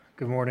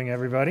Good morning,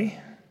 everybody.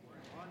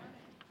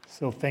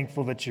 So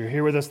thankful that you're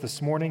here with us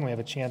this morning. We have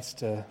a chance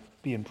to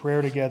be in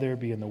prayer together,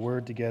 be in the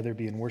Word together,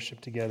 be in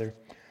worship together.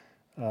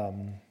 I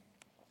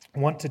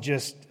want to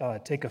just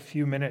take a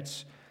few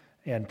minutes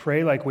and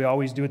pray like we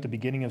always do at the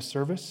beginning of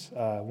service.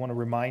 I want to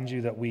remind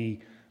you that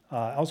we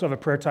also have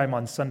a prayer time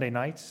on Sunday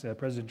nights.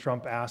 President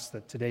Trump asked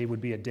that today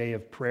would be a day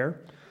of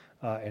prayer.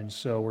 And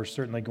so we're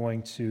certainly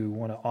going to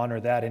want to honor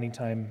that.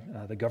 Anytime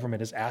the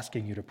government is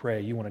asking you to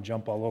pray, you want to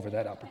jump all over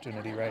that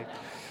opportunity, right?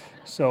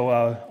 So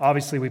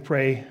obviously we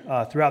pray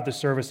throughout the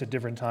service at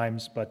different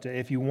times, but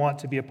if you want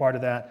to be a part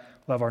of that,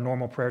 we'll have our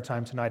normal prayer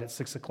time tonight at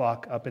 6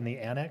 o'clock up in the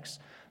Annex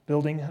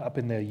building, up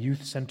in the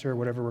youth center,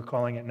 whatever we're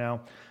calling it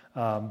now.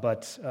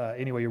 But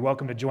anyway, you're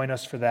welcome to join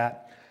us for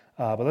that.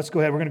 But let's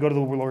go ahead. We're going to go to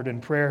the Lord in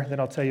prayer. Then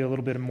I'll tell you a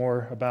little bit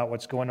more about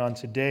what's going on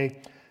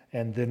today,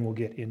 and then we'll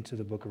get into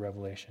the book of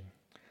Revelation.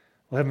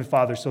 Well, Heavenly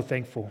Father, so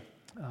thankful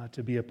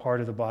to be a part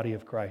of the body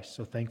of Christ.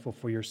 So thankful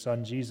for your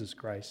Son, Jesus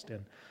Christ,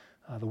 and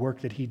the work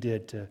that he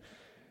did to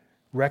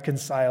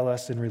reconcile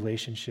us in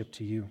relationship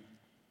to you.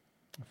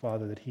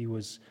 Father, that he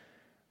was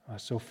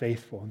so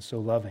faithful and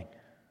so loving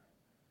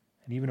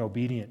and even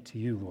obedient to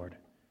you, Lord,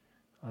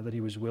 that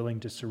he was willing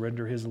to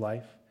surrender his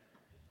life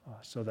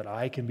so that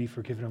I can be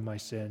forgiven of my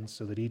sins,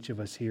 so that each of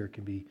us here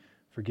can be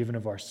forgiven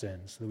of our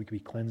sins, so that we can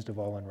be cleansed of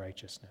all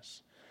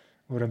unrighteousness.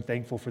 Lord, I'm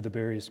thankful for the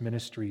various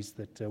ministries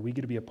that we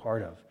get to be a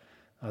part of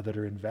that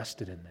are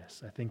invested in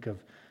this. I think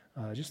of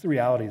just the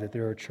reality that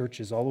there are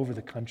churches all over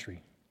the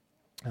country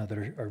that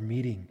are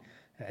meeting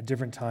at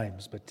different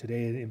times, but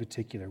today in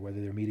particular,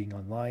 whether they're meeting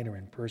online or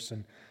in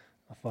person,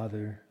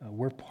 Father,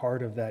 we're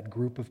part of that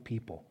group of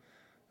people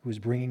who is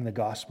bringing the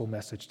gospel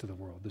message to the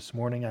world. This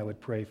morning I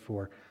would pray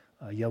for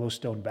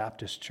Yellowstone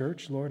Baptist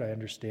Church. Lord, I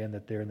understand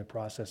that they're in the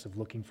process of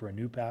looking for a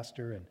new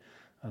pastor,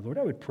 and Lord,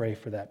 I would pray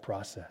for that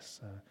process.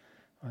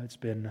 It's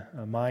been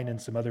mine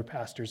and some other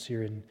pastors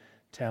here in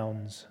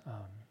towns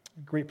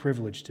great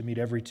privilege to meet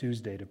every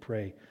Tuesday to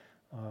pray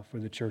for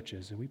the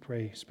churches. And we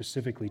pray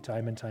specifically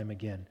time and time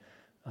again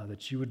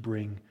that you would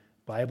bring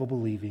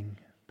Bible-believing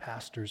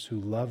pastors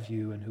who love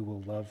you and who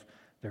will love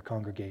their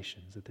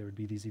congregations, that there would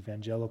be these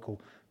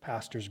evangelical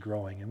pastors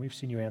growing. And we've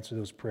seen you answer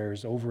those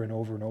prayers over and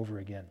over and over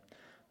again.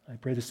 I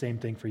pray the same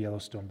thing for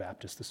Yellowstone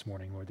Baptist this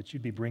morning, Lord, that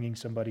you'd be bringing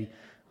somebody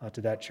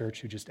to that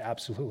church who just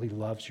absolutely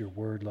loves your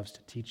word, loves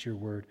to teach your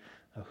word,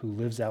 who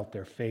lives out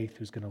their faith,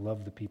 who's going to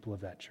love the people of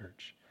that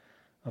church.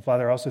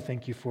 Father, I also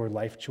thank you for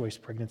Life Choice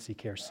Pregnancy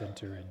Care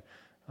Center,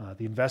 and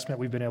the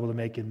investment we've been able to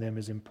make in them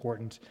is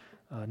important,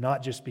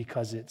 not just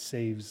because it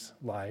saves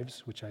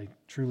lives, which I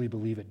truly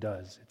believe it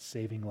does. It's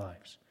saving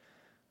lives.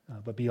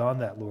 But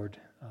beyond that, Lord,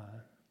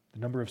 the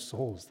number of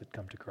souls that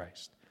come to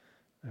Christ.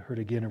 I heard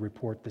again a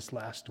report this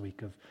last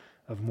week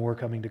of more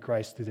coming to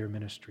Christ through their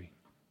ministry.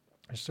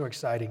 It's so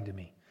exciting to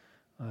me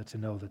to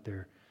know that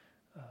they're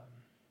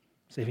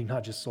saving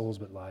not just souls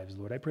but lives,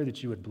 Lord. I pray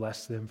that you would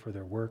bless them for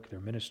their work, their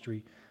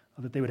ministry,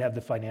 that they would have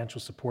the financial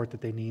support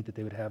that they need, that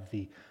they would have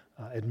the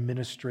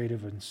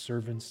administrative and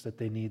servants that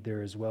they need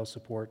there as well,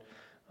 support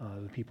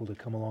the people to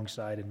come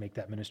alongside and make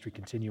that ministry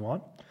continue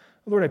on.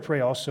 Lord, I pray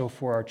also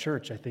for our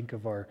church. I think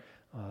of our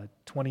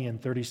 20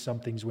 and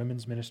 30-somethings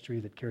women's ministry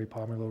that Carrie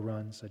Pomerleau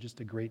runs. Just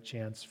a great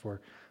chance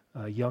for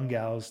young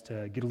gals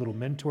to get a little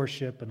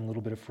mentorship and a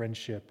little bit of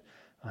friendship,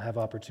 have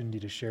opportunity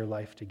to share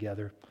life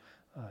together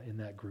in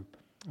that group.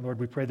 Lord,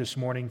 we pray this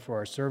morning for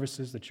our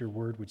services that your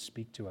word would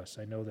speak to us.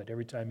 I know that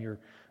every time your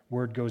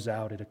word goes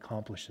out, it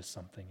accomplishes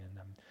something, and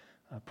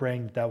I'm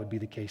praying that would be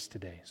the case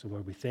today. So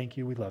Lord, we thank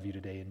you, we love you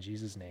today, in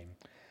Jesus' name,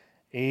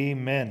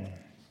 amen.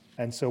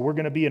 And so we're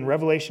going to be in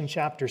Revelation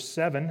chapter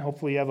 7.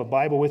 Hopefully you have a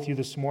Bible with you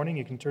this morning.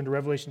 You can turn to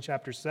Revelation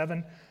chapter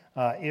 7.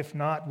 If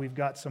not, we've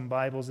got some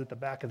Bibles at the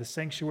back of the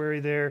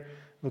sanctuary there.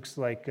 Looks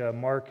like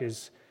Mark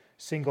is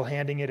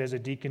single-handing it as a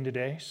deacon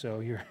today, so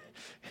you're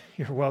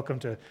welcome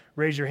to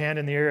raise your hand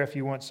in the air if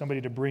you want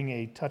somebody to bring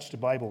a touched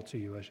Bible to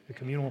you, a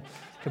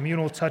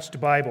communal touched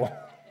Bible.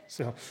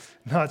 So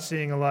not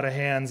seeing a lot of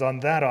hands on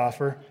that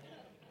offer.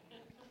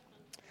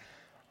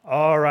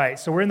 All right,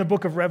 so we're in the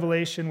book of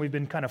Revelation. We've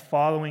been kind of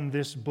following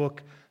this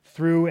book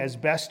through as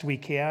best we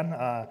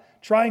can,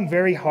 trying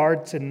very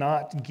hard to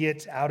not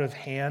get out of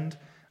hand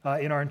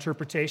in our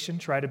interpretation,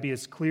 try to be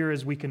as clear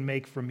as we can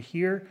make from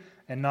here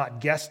and not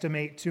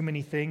guesstimate too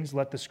many things,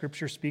 let the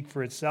Scripture speak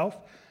for itself.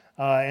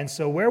 And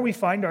so where we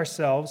find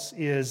ourselves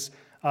is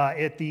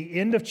at the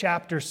end of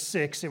chapter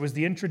 6. It was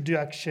the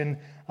introduction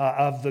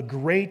of the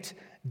great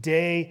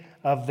day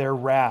of their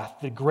wrath.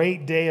 The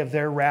great day of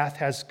their wrath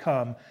has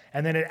come.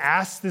 And then it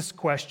asks this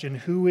question,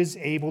 who is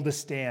able to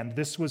stand?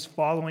 This was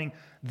following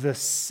the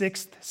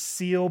sixth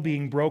seal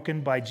being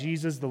broken by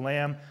Jesus, the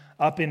Lamb,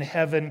 up in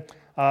heaven.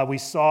 We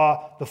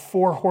saw the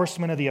four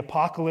horsemen of the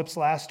apocalypse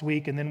last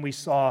week, and then we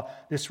saw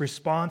this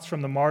response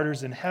from the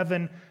martyrs in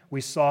heaven.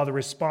 We saw the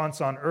response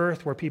on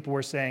earth where people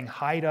were saying,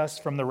 hide us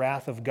from the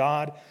wrath of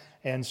God.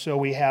 And so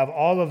we have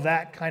all of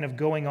that kind of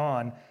going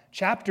on.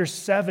 Chapter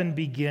 7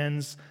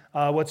 begins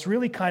what's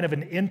really kind of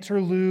an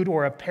interlude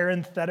or a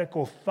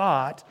parenthetical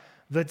thought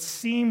that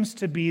seems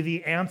to be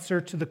the answer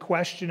to the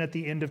question at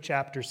the end of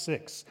chapter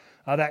 6.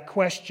 That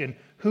question,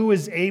 who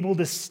is able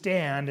to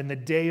stand in the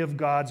day of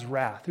God's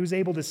wrath? Who's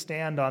able to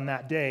stand on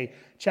that day?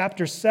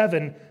 Chapter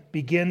 7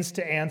 begins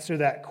to answer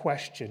that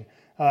question.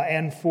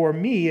 And for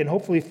me, and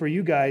hopefully for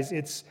you guys,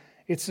 it's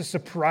a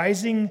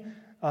surprising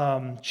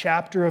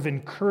chapter of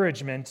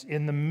encouragement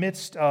in the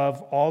midst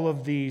of all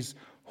of these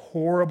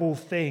horrible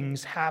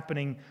things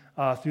happening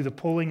through the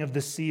pulling of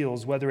the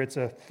seals, whether it's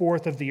a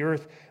fourth of the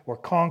earth or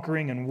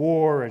conquering and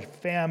war and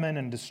famine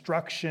and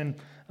destruction,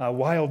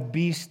 wild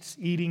beasts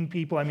eating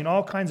people. I mean,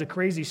 all kinds of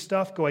crazy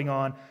stuff going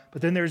on.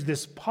 But then there's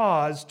this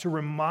pause to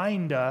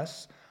remind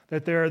us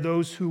that there are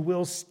those who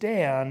will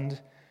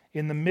stand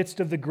in the midst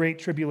of the great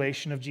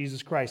tribulation of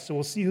Jesus Christ. So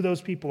we'll see who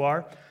those people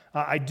are.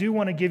 I do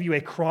want to give you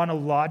a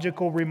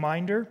chronological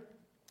reminder.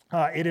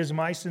 It is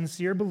my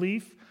sincere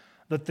belief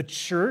that the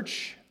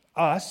church,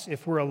 us,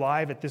 if we're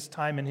alive at this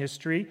time in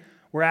history,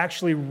 we're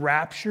actually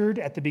raptured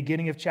at the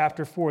beginning of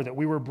chapter 4, that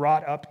we were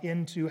brought up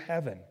into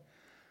heaven.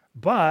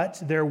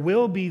 But there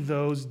will be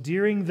those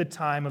during the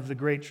time of the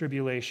Great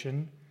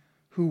Tribulation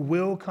who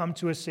will come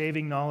to a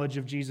saving knowledge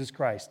of Jesus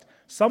Christ.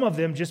 Some of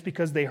them, just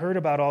because they heard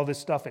about all this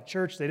stuff at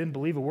church, they didn't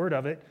believe a word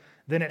of it.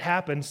 Then it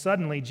happened.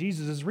 Suddenly,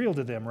 Jesus is real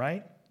to them,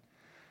 right?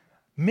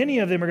 Many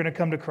of them are going to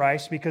come to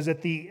Christ because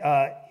at the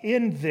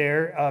end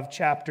there of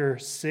chapter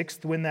 6,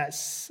 when the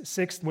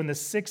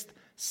sixth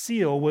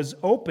seal was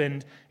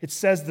opened, it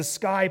says the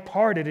sky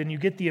parted, and you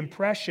get the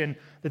impression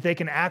that they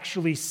can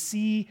actually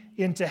see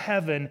into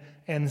heaven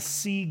and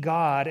see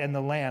God and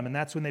the Lamb, and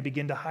that's when they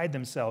begin to hide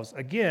themselves.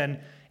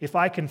 Again, if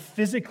I can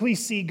physically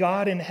see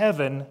God in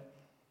heaven,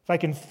 if I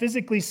can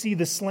physically see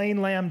the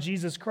slain Lamb,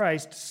 Jesus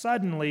Christ,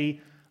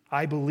 suddenly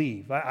I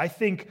believe. I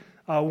think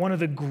one of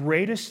the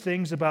greatest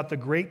things about the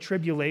Great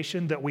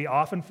Tribulation that we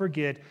often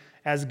forget,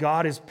 as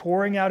God is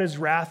pouring out His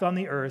wrath on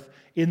the earth,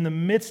 in the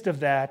midst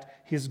of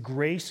that, His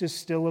grace is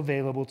still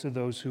available to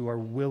those who are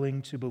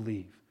willing to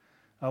believe.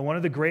 One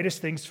of the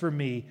greatest things for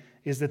me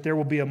is that there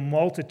will be a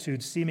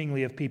multitude,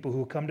 seemingly, of people who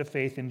will come to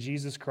faith in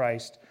Jesus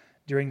Christ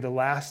during the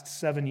last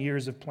 7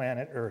 years of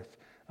planet Earth.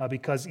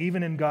 Because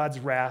even in God's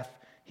wrath,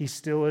 He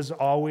still is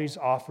always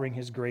offering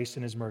His grace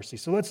and His mercy.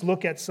 So let's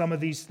look at some of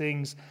these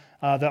things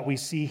that we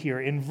see here.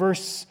 In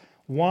verse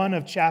 1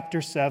 of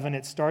chapter 7,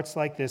 it starts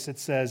like this. It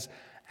says,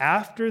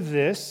 "After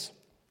this,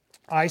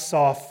 I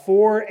saw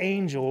 4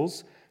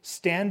 angels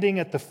standing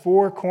at the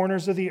 4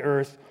 corners of the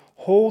earth,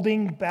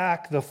 holding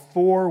back the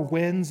 4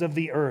 winds of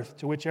the earth,"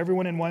 to which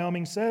everyone in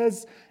Wyoming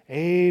says,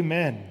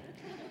 amen.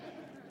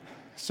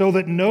 "So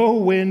that no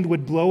wind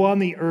would blow on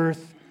the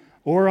earth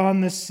or on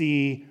the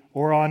sea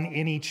or on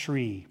any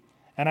tree.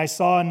 And I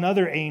saw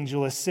another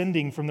angel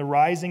ascending from the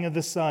rising of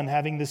the sun,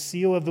 having the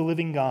seal of the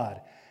living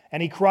God.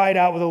 And he cried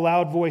out with a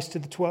loud voice to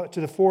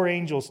the 4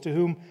 angels to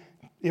whom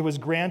it was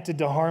granted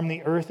to harm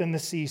the earth and the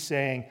sea,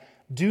 saying,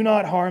 'Do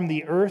not harm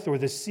the earth or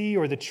the sea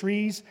or the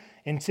trees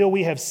until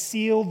we have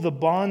sealed the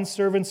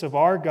bondservants of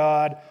our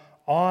God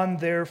on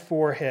their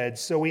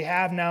foreheads.'" So we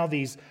have now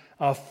these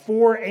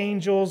 4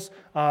 angels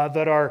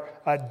that are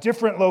at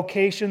different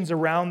locations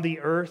around the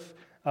earth.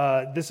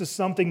 This is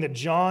something that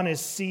John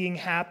is seeing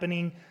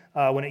happening.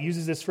 When it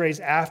uses this phrase,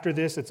 "after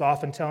this," it's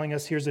often telling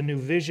us here's a new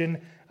vision.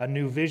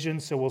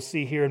 So we'll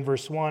see here in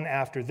verse 1,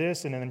 "after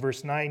this," and then in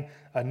verse 9,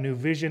 "a new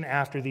vision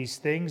after these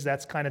things."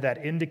 That's kind of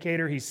that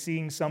indicator. He's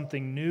seeing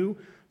something new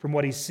from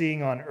what he's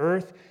seeing on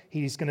earth.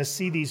 He's going to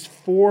see these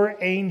 4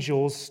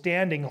 angels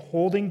standing,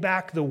 holding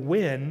back the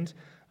wind.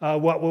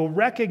 What we'll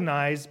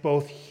recognize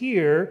both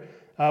here,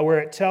 where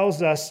it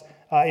tells us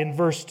in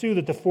verse 2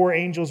 that the 4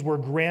 angels were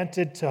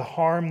granted to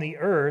harm the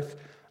earth.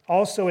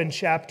 Also in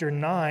chapter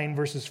 9,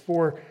 verses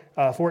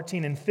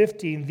 14 and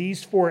 15,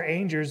 these 4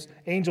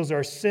 angels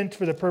are sent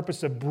for the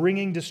purpose of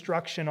bringing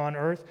destruction on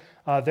earth.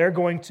 They're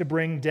going to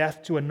bring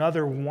death to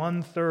another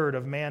 1/3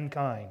 of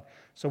mankind.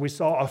 So we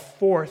saw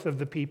 1/4 of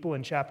the people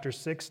in chapter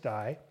 6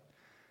 die.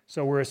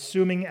 So we're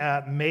assuming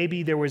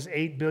maybe there was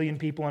 8 billion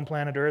people on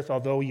planet Earth,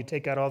 although you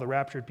take out all the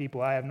raptured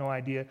people, I have no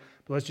idea.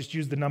 But let's just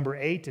use the number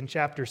 8. In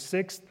chapter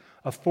 6,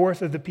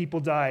 1/4 of the people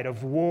died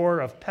of war,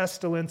 of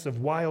pestilence,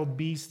 of wild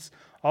beasts.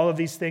 All of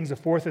these things,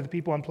 1/4 of the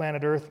people on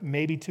planet Earth,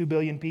 maybe 2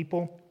 billion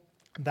people.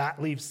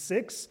 That leaves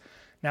 6.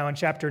 Now in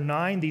chapter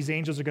 9, these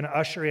angels are going to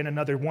usher in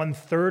another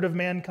 1/3 of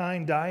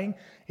mankind dying.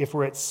 If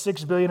we're at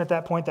 6 billion at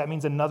that point, that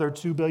means another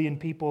 2 billion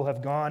people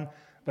have gone.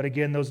 But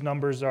again, those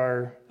numbers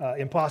are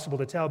impossible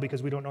to tell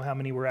because we don't know how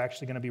many were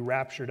actually going to be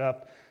raptured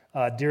up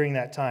during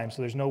that time.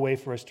 So there's no way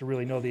for us to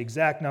really know the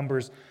exact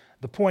numbers.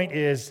 The point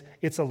is,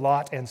 it's a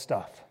lot and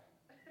stuff.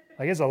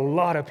 Like, it's a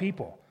lot of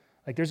people.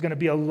 Like, there's going to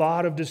be a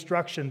lot of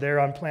destruction there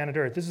on planet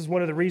Earth. This is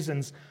one of the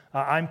reasons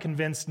I'm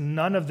convinced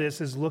none of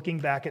this is looking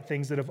back at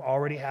things that have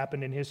already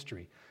happened in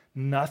history.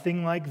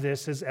 Nothing like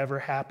this has ever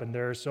happened.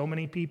 There are so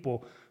many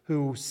people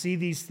who see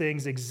these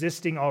things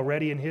existing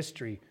already in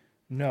history.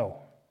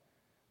 No.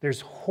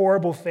 There's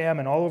horrible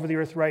famine all over the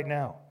earth right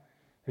now.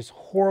 There's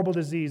horrible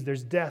disease,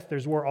 there's death,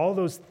 there's war. All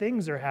those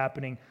things are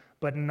happening,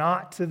 but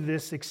not to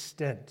this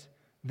extent.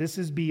 This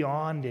is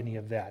beyond any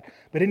of that.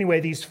 But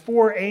anyway, these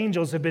 4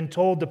 angels have been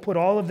told to put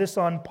all of this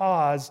on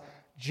pause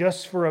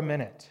just for a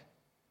minute.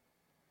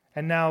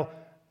 And now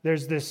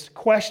there's this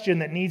question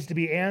that needs to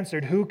be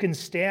answered. Who can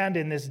stand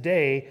in this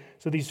day?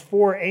 So these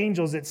 4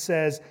 angels, it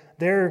says,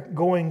 they're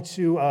going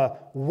to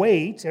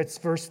wait. It's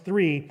verse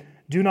 3.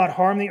 Do not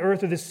harm the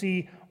earth or the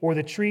sea or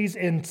the trees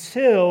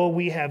until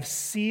we have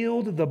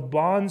sealed the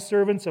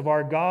bondservants of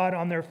our God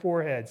on their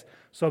foreheads.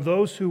 So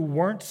those who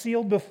weren't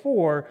sealed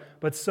before,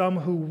 but some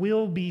who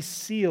will be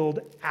sealed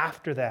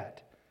after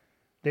that.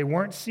 They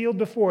weren't sealed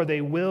before,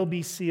 they will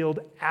be sealed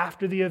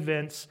after the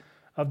events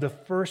of the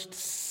first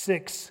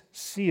 6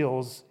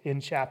 seals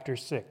in chapter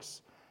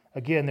 6.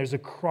 Again, there's a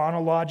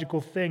chronological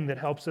thing that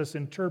helps us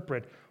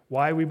interpret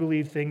why we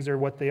believe things are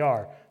what they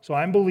are. So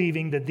I'm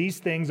believing that these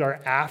things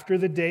are after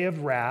the day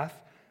of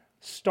wrath,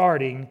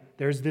 starting.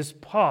 There's this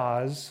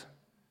pause,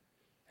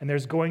 and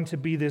there's going to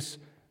be this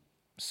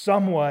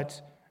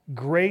somewhat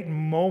great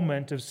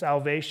moment of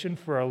salvation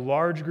for a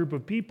large group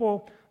of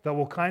people that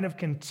will kind of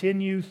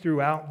continue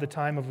throughout the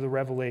time of the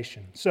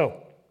Revelation.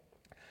 So,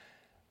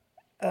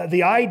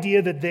 the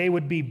idea that they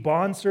would be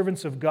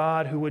bondservants of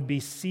God who would be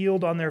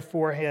sealed on their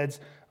foreheads,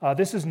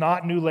 this is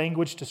not new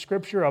language to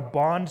Scripture. A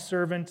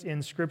bondservant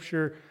in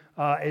Scripture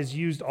is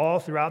used all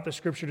throughout the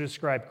Scripture to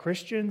describe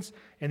Christians.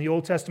 In the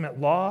Old Testament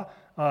law,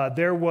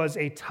 there was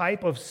a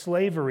type of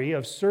slavery,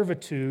 of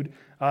servitude,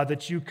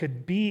 that you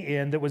could be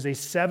in that was a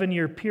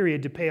 7-year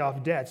period to pay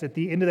off debts. At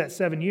the end of that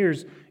 7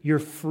 years, you're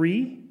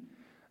free,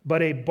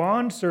 but a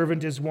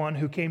bondservant is one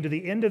who came to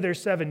the end of their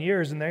 7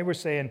 years and they were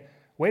saying,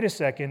 wait a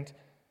second,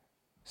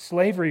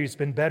 slavery has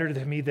been better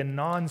to me than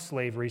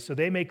non-slavery, so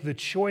they make the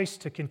choice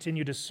to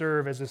continue to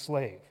serve as a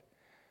slave.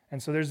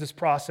 And so there's this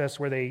process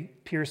where they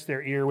pierce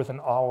their ear with an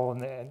awl,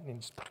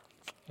 and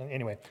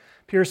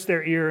pierce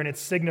their ear, and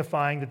it's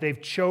signifying that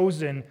they've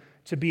chosen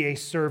to be a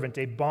servant,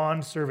 a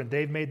bond servant.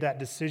 They've made that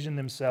decision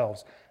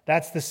themselves.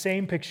 That's the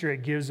same picture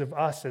it gives of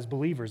us as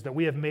believers, that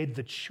we have made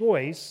the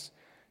choice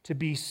to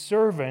be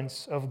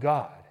servants of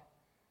God.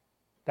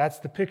 That's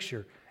the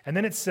picture. And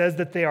then it says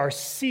that they are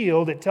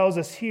sealed. It tells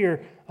us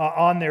here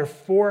on their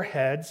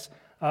foreheads.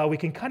 We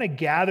can kind of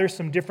gather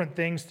some different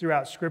things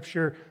throughout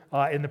Scripture.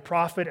 In the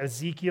prophet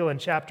Ezekiel in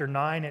chapter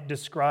 9, it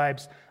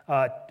describes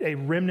a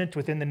remnant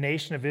within the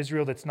nation of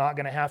Israel that's not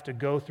going to have to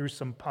go through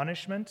some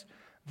punishment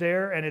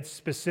there. And it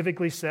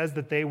specifically says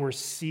that they were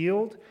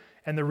sealed.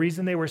 And the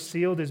reason they were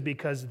sealed is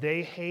because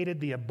they hated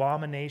the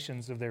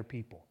abominations of their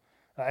people.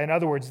 In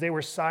other words, they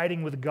were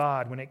siding with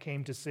God when it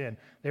came to sin.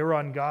 They were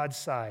on God's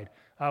side.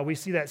 We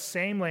see that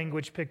same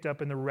language picked up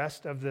in the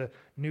rest of the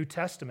New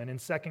Testament. In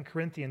 2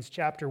 Corinthians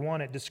chapter 1,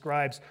 it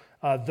describes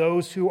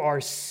those who are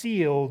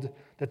sealed,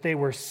 that they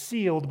were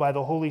sealed by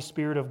the Holy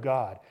Spirit of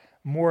God.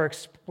 More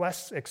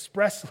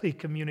expressly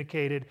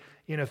communicated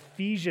in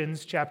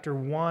Ephesians chapter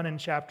 1 and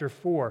chapter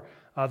 4,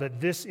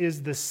 that this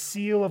is the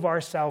seal of our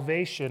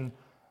salvation,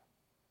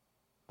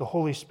 the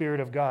Holy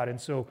Spirit of God.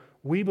 And so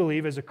we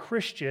believe as a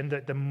Christian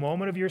that the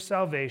moment of your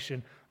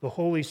salvation, the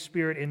Holy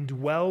Spirit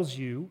indwells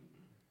you,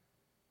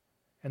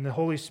 and the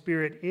Holy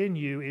Spirit in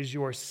you is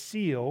your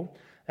seal.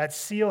 That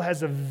seal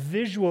has a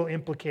visual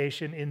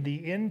implication in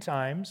the end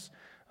times.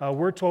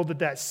 We're told that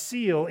that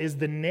seal is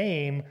the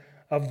name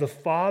of the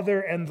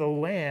Father and the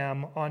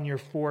Lamb on your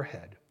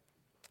forehead.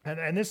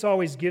 And this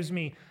always gives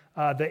me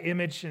the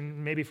image,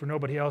 and maybe for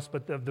nobody else,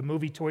 but of the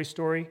movie Toy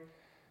Story,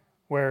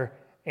 where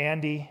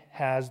Andy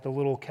has the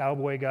little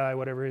cowboy guy,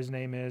 whatever his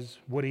name is,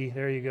 Woody,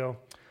 there you go.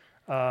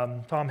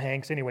 Tom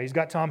Hanks. Anyway, he's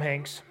got Tom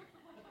Hanks.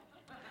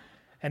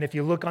 And if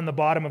you look on the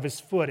bottom of his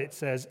foot, it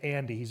says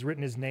Andy. He's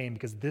written his name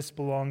because this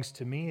belongs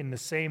to me. In the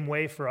same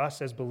way for us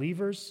as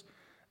believers,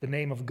 the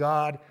name of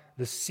God,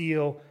 the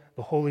seal,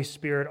 the Holy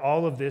Spirit,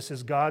 all of this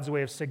is God's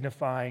way of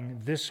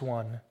signifying this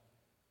one,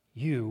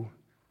 you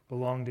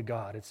belong to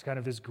God. It's kind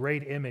of this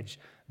great image.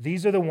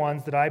 These are the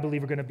ones that I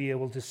believe are going to be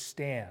able to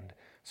stand.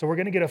 So we're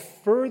going to get a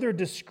further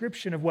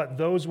description of what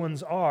those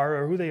ones are,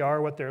 or who they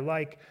are, what they're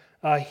like,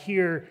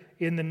 here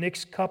in the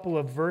next couple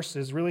of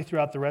verses, really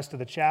throughout the rest of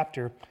the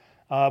chapter.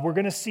 We're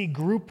going to see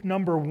group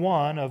number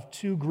 1 of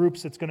 2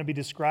 groups that's going to be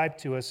described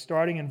to us,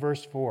 starting in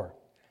verse 4.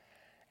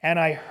 And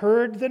I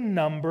heard the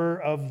number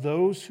of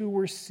those who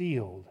were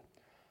sealed,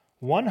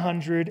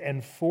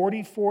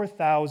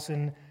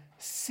 144,000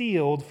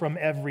 sealed from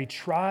every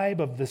tribe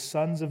of the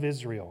sons of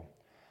Israel.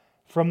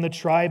 From the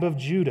tribe of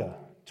Judah,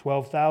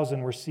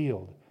 12,000 were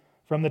sealed.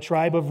 From the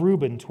tribe of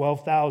Reuben,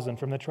 12,000.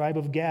 From the tribe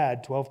of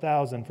Gad,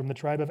 12,000. From the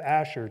tribe of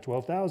Asher,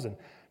 12,000.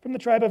 From the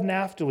tribe of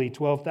Naphtali,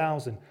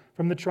 12,000.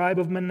 From the tribe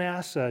of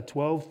Manasseh,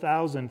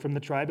 12,000. From the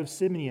tribe of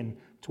Simeon,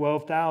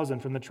 12,000.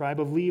 From the tribe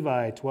of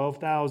Levi,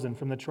 12,000.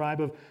 From the tribe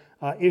of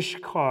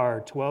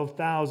Issachar,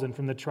 12,000.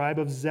 From the tribe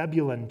of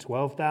Zebulun,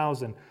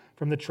 12,000.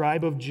 From the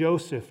tribe of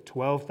Joseph,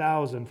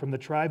 12,000. From the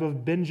tribe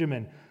of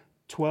Benjamin,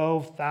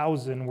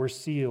 12,000 were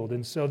sealed.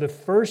 And so the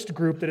first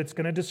group that it's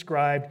going to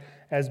describe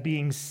as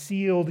being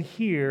sealed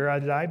here,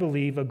 I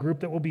believe, a group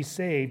that will be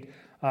saved,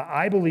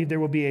 I believe there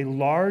will be a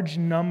large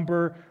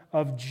number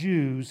of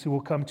Jews who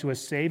will come to a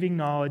saving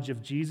knowledge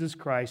of Jesus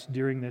Christ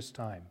during this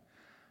time.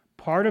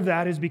 Part of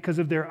that is because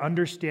of their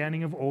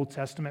understanding of Old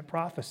Testament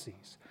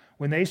prophecies.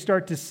 When they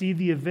start to see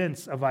the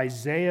events of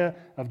Isaiah,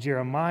 of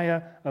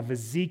Jeremiah, of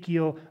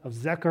Ezekiel, of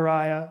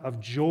Zechariah, of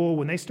Joel,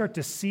 when they start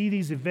to see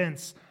these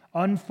events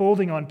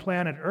unfolding on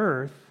planet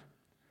Earth,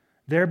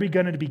 they're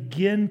going to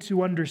begin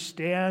to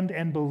understand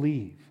and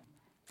believe.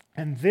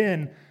 And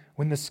then,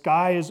 when the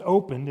sky is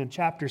opened in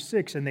chapter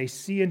 6 and they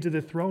see into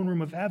the throne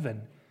room of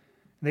heaven,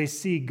 they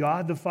see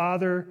God the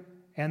Father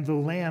and the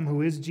Lamb,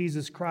 who is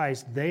Jesus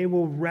Christ, they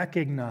will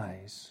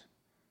recognize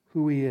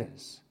who he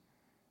is.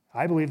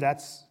 I believe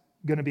that's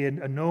going to be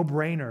a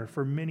no-brainer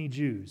for many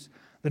Jews.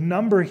 The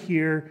number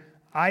here,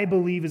 I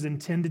believe, is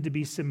intended to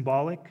be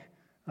symbolic.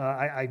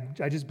 I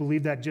just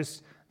believe that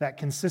just that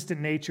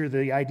consistent nature,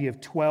 the idea of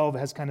 12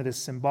 has kind of this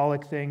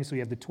symbolic thing. So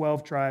you have the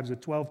 12 tribes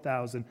with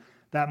 12,000.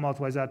 That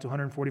multiplies out to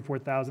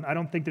 144,000. I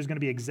don't think there's going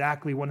to be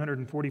exactly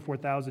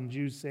 144,000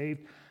 Jews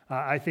saved.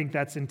 I think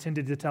that's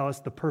intended to tell us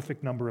the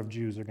perfect number of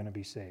Jews are going to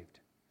be saved.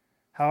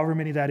 However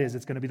many that is,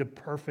 it's going to be the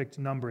perfect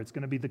number. It's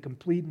going to be the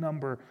complete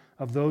number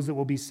of those that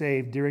will be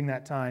saved during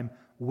that time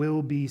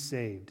will be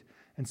saved.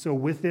 And so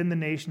within the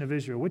nation of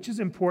Israel, which is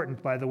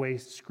important, by the way,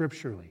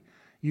 scripturally,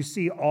 you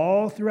see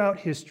all throughout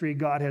history,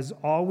 God has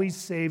always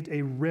saved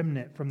a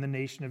remnant from the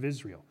nation of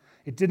Israel.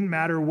 It didn't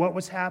matter what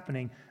was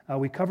happening.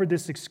 We covered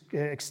this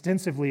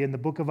extensively in the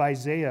book of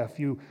Isaiah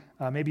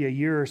maybe a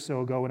year or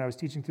so ago when I was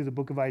teaching through the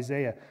book of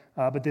Isaiah.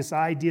 But this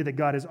idea that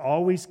God has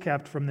always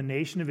kept from the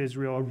nation of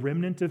Israel a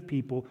remnant of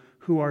people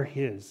who are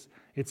his.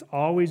 It's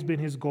always been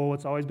his goal.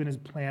 It's always been his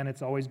plan.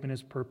 It's always been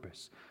his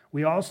purpose.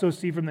 We also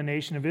see from the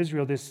nation of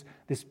Israel this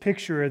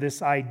picture,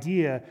 this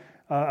idea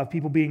of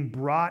people being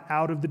brought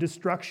out of the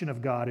destruction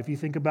of God. If you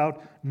think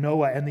about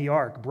Noah and the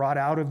ark, brought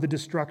out of the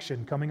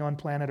destruction, coming on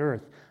planet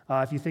Earth.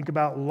 If you think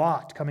about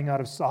Lot coming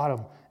out of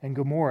Sodom and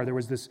Gomorrah, there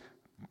was this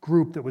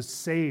group that was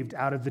saved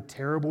out of the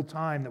terrible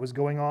time that was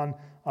going on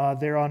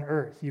there on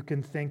earth. You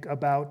can think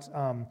about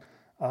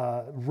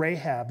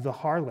Rahab, the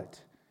harlot.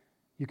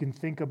 You can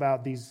think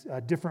about these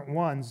different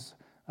ones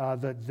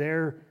that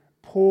they're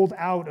pulled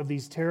out of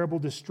these terrible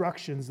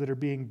destructions that are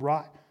being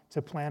brought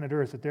to planet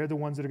Earth, that they're the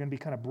ones that are going to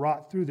be kind of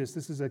brought through this.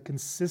 This is a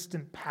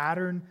consistent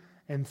pattern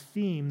and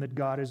theme that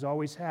God has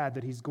always had,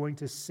 that he's going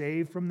to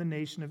save from the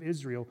nation of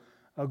Israel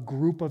a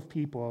group of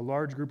people, a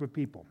large group of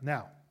people.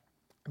 Now,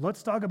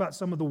 let's talk about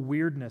some of the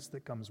weirdness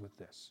that comes with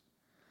this.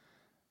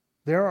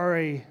 There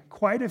are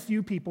quite a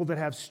few people that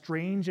have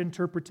strange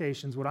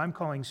interpretations, what I'm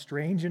calling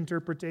strange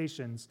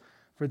interpretations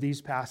for these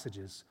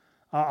passages.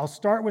 I'll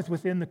start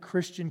within the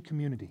Christian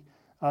community.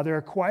 There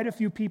are quite a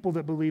few people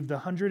that believe the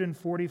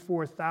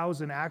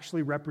 144,000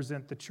 actually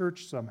represent the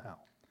church somehow.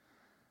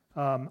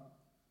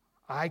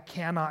 I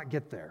cannot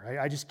get there.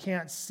 I just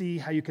can't see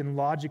how you can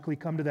logically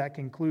come to that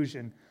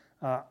conclusion.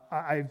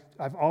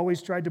 I've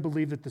always tried to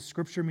believe that the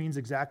Scripture means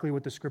exactly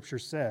what the Scripture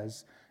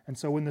says. And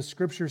so when the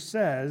Scripture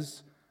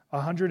says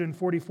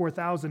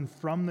 144,000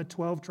 from the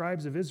 12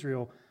 tribes of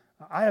Israel,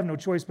 I have no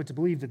choice but to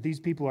believe that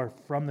these people are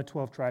from the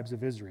 12 tribes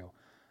of Israel.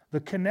 The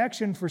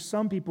connection for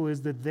some people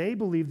is that they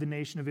believe the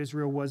nation of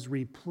Israel was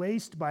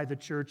replaced by the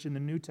church in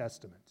the New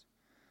Testament.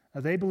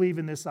 Now, they believe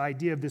in this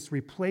idea of this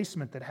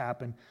replacement that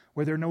happened,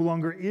 where there no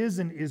longer is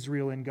an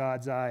Israel in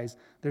God's eyes.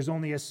 There's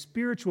only a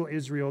spiritual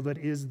Israel that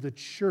is the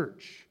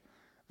church.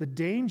 The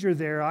danger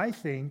there, I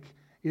think,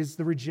 is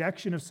the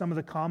rejection of some of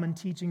the common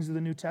teachings of the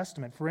New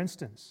Testament. For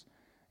instance,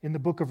 in the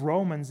book of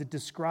Romans, it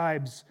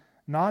describes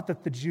not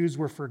that the Jews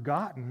were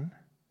forgotten,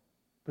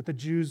 but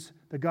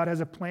that God has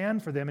a plan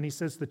for them. And he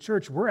says to the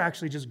church, we're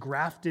actually just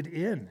grafted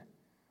in.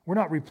 We're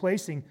not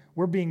replacing,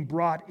 we're being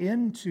brought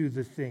into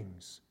the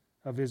things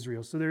of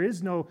Israel. So there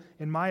is no,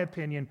 in my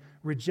opinion,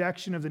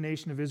 rejection of the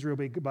nation of Israel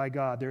by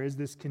God. There is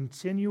this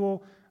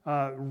continual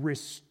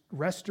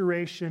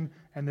restoration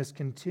and this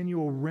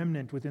continual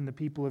remnant within the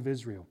people of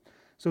Israel.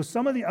 So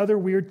some of the other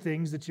weird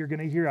things that you're going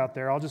to hear out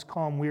there, I'll just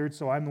call them weird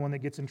so I'm the one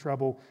that gets in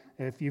trouble.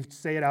 If you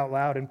say it out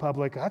loud in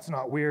public, that's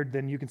not weird,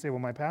 then you can say, well,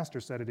 my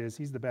pastor said it is.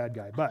 He's the bad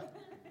guy. But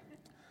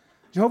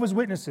Jehovah's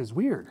Witnesses,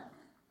 weird.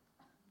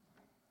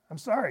 I'm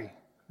sorry.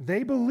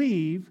 They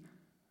believe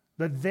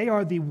that they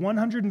are the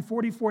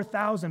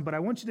 144,000, but I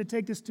want you to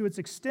take this to its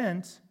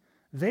extent.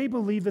 They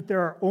believe that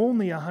there are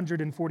only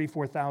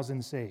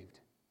 144,000 saved.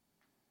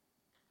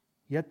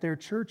 Yet their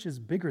church is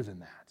bigger than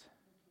that.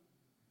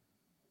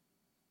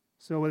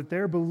 So what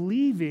they're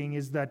believing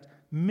is that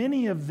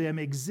many of them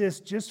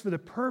exist just for the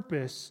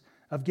purpose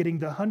of getting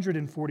the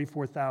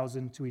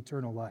 144,000 to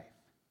eternal life.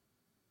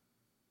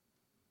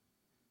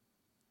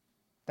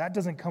 That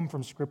doesn't come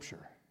from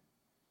Scripture.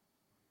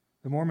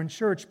 The Mormon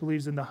Church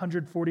believes in the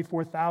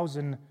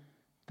 144,000,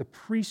 the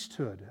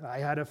priesthood. I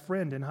had a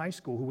friend in high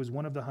school who was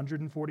one of the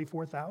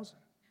 144,000.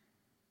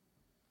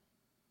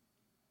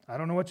 I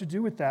don't know what to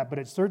do with that, but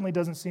it certainly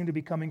doesn't seem to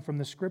be coming from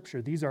the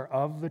Scripture. These are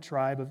of the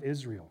tribe of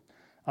Israel.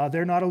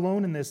 They're not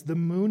alone in this. The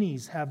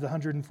Moonies have the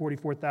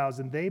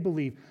 144,000. They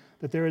believe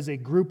that there is a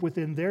group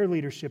within their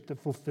leadership that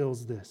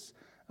fulfills this.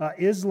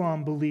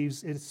 Islam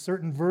believes it's a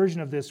certain version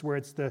of this where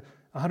it's the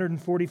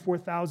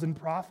 144,000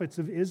 prophets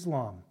of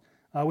Islam.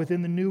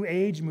 Within the New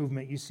Age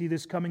movement, you see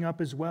this coming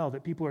up as well,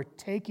 that people are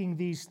taking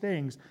these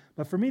things.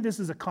 But for me, this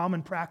is a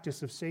common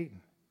practice of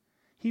Satan.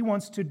 He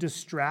wants to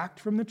distract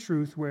from the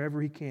truth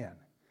wherever he can.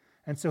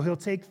 And so he'll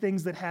take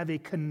things that have a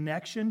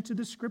connection to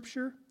the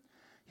Scripture,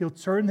 he'll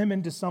turn them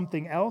into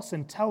something else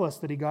and tell us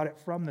that he got it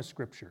from the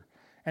Scripture.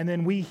 And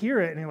then we hear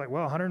it and you're like,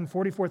 well,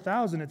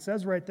 144,000, it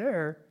says right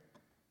there,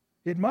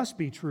 it must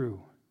be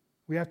true.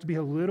 We have to be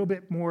a little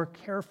bit more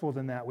careful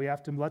than that. We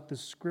have to let the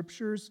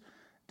Scriptures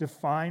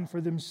define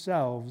for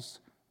themselves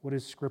what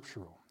is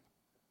scriptural.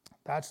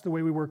 That's the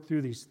way we work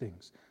through these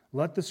things.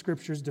 Let the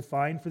Scriptures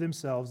define for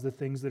themselves the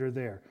things that are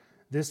there.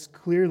 This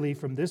clearly,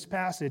 from this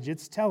passage,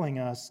 it's telling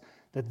us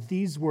that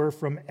these were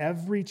from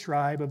every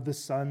tribe of the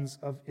sons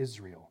of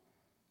Israel.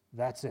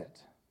 That's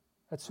it.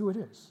 That's who it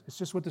is. It's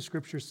just what the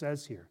Scripture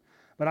says here.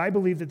 But I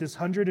believe that this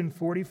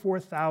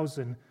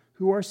 144,000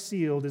 who are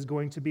sealed is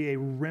going to be a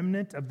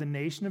remnant of the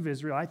nation of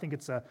Israel. I think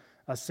it's a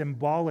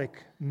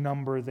symbolic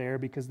number there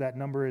because that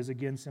number is,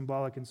 again,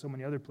 symbolic in so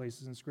many other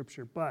places in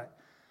Scripture. But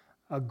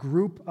a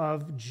group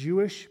of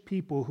Jewish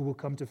people who will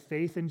come to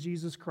faith in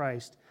Jesus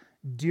Christ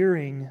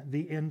during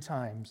the end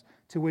times,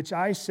 to which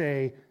I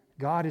say,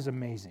 God is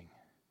amazing.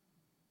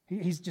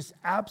 He's just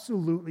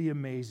absolutely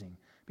amazing.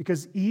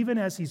 Because even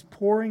as he's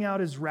pouring out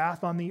his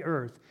wrath on the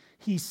earth,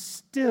 he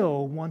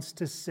still wants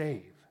to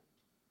save.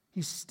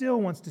 He still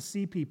wants to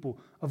see people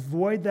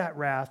avoid that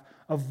wrath,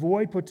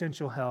 avoid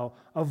potential hell,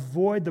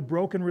 avoid the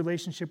broken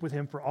relationship with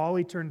him for all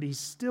eternity. He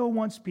still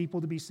wants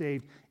people to be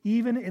saved,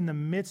 even in the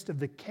midst of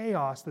the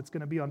chaos that's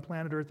going to be on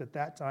planet Earth at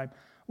that time,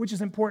 which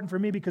is important for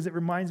me because it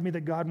reminds me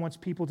that God wants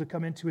people to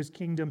come into his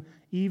kingdom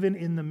even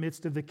in the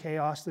midst of the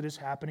chaos that is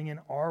happening in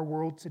our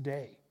world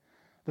today.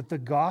 That the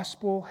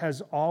gospel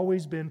has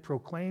always been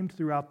proclaimed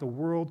throughout the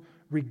world,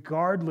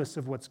 regardless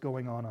of what's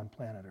going on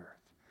planet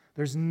Earth.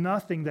 There's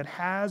nothing that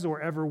has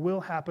or ever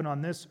will happen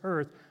on this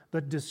earth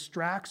that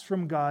distracts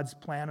from God's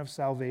plan of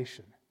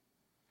salvation.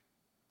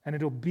 And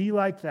it'll be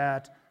like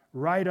that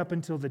right up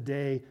until the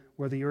day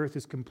where the earth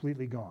is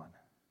completely gone.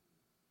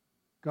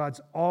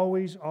 God's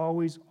always,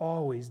 always,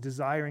 always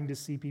desiring to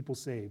see people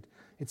saved.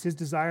 It's his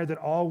desire that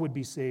all would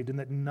be saved and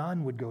that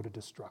none would go to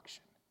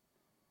destruction.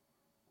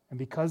 And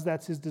because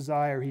that's his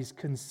desire, he's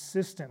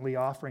consistently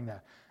offering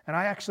that. And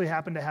I actually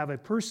happen to have a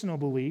personal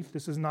belief.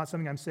 This is not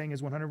something I'm saying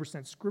is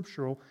 100%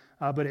 scriptural,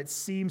 but it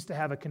seems to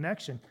have a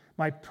connection.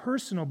 My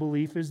personal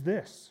belief is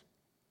this.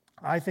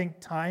 I think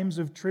times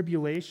of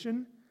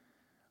tribulation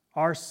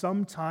are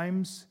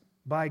sometimes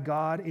by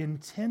God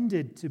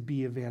intended to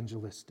be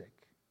evangelistic.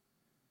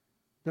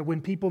 That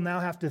when people now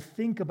have to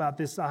think about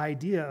this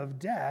idea of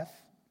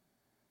death,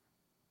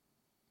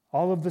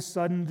 all of a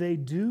sudden they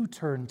do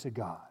turn to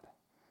God.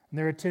 And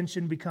their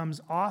attention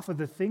becomes off of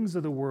the things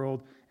of the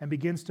world and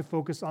begins to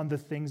focus on the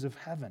things of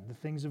heaven, the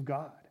things of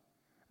God.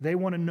 They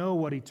want to know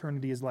what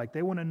eternity is like.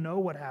 They want to know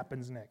what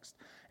happens next.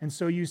 And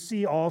so you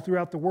see all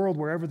throughout the world,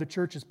 wherever the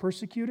church is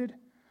persecuted,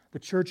 the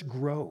church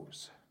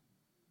grows.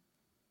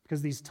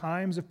 Because these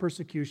times of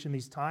persecution,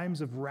 these times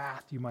of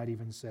wrath, you might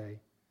even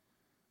say,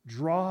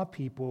 draw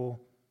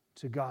people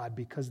to God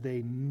because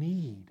they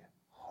need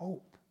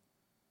hope.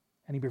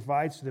 And he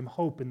provides for them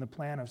hope in the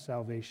plan of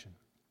salvation.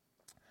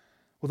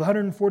 Well, the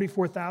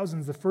 144,000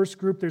 is the first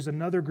group. There's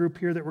another group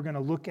here that we're going to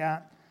look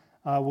at.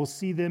 We'll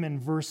see them in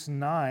verse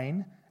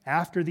 9.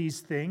 After these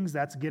things,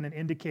 that's again an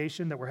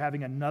indication that we're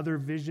having another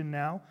vision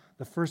now.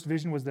 The first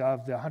vision was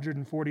of the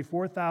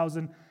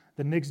 144,000.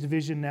 The next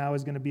vision now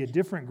is going to be a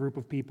different group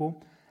of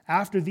people.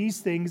 After these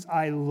things,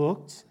 I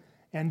looked,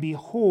 and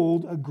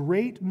behold, a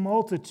great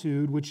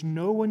multitude which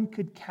no one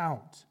could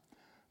count,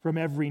 from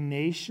every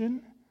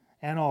nation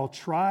and all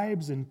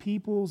tribes and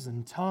peoples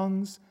and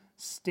tongues,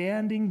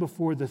 standing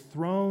before the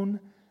throne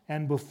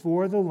and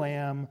before the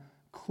Lamb,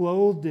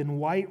 clothed in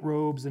white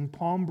robes, and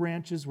palm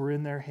branches were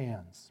in their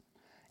hands.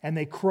 And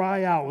they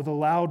cry out with a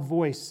loud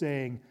voice,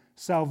 saying,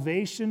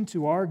 Salvation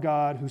to our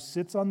God who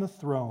sits on the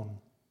throne.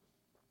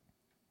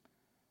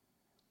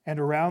 And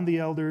around the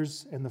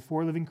elders and the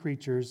four living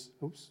creatures,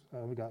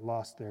 we got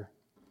lost there.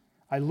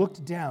 I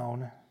looked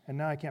down, and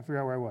now I can't figure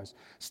out where I was.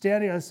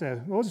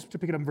 We'll just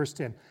pick it up in verse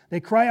 10. They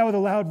cry out with a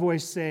loud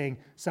voice, saying,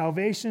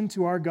 Salvation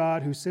to our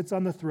God who sits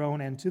on the throne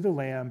and to the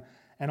Lamb.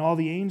 And all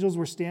the angels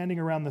were standing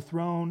around the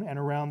throne and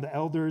around the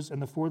elders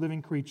and the four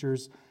living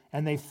creatures.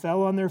 And they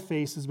fell on their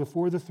faces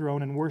before the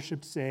throne and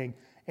worshipped, saying,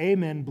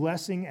 Amen,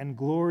 blessing and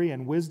glory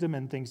and wisdom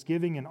and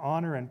thanksgiving and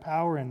honor and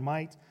power and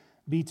might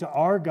be to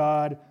our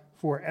God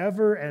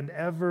forever and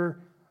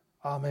ever.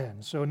 Amen.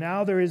 So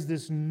now there is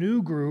this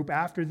new group.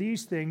 After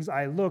these things,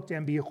 I looked,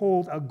 and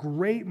behold, a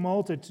great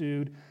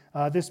multitude.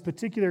 This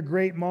particular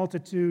great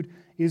multitude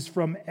is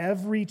from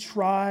every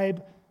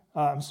tribe,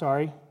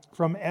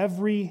 from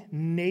every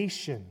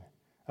nation.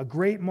 A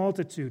great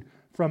multitude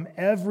from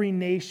every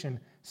nation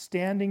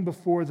standing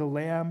before the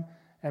Lamb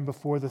and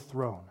before the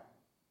throne.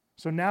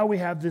 So now we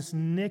have this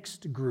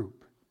next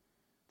group,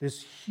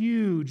 this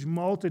huge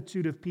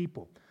multitude of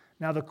people.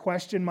 Now, the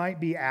question might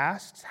be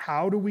asked,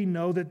 how do we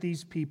know that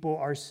these people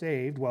are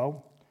saved?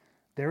 Well,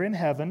 they're in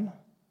heaven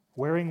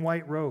wearing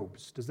white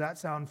robes. Does that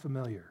sound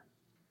familiar?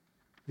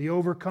 The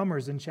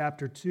overcomers in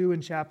chapter 2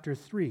 and chapter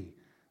 3.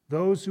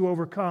 Those who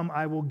overcome,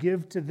 I will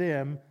give to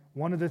them.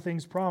 One of the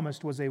things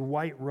promised was a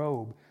white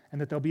robe, and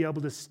that they'll be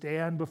able to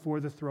stand before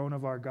the throne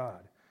of our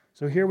God.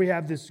 So here we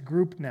have this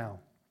group now.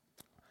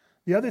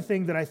 The other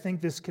thing that I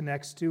think this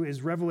connects to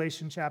is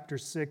Revelation chapter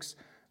 6,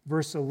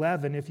 verse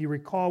 11. If you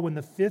recall, when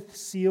the fifth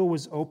seal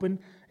was opened,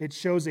 it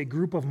shows a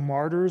group of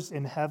martyrs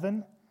in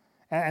heaven,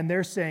 and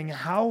they're saying,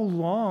 how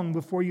long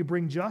before you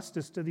bring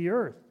justice to the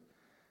earth?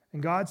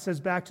 And God says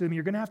back to them,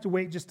 you're going to have to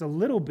wait just a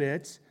little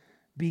bit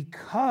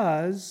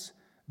because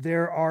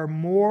there are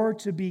more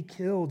to be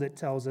killed, it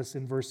tells us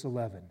in verse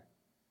 11.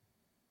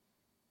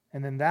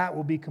 And then that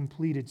will be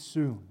completed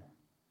soon.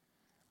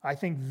 I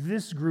think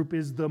this group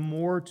is the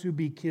more to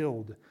be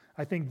killed.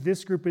 I think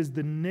this group is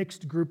the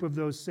next group of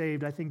those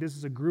saved. I think this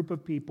is a group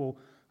of people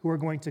who are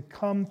going to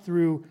come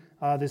through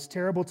this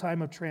terrible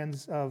time of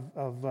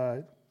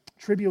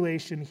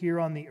tribulation here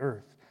on the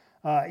earth.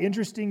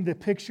 Interesting, the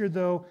picture,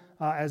 though,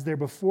 as they're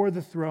before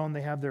the throne,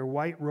 they have their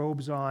white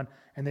robes on,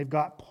 and they've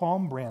got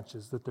palm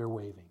branches that they're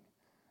waving.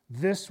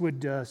 This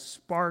would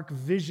spark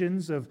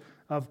visions of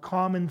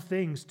common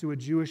things to a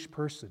Jewish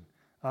person.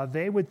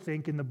 They would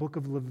think in the book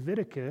of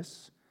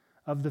Leviticus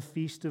of the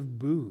Feast of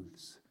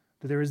Booths,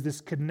 that there is this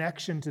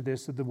connection to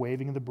this of the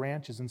waving of the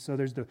branches. And so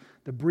there's the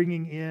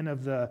bringing in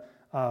of the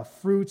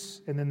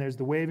fruits, and then there's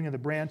the waving of the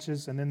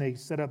branches, and then they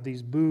set up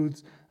these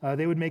booths.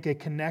 They would make a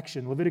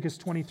connection. Leviticus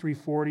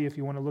 23:40, if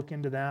you want to look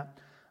into that.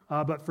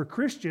 But for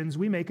Christians,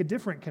 we make a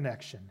different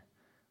connection.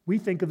 We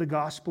think of the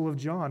Gospel of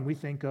John. We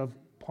think of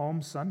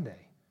Palm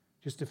Sunday.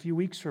 Just a few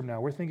weeks from now,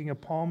 we're thinking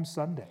of Palm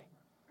Sunday.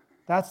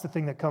 That's the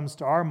thing that comes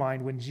to our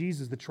mind when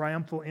Jesus, the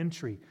triumphal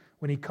entry,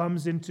 when he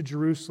comes into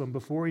Jerusalem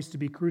before he's to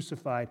be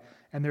crucified,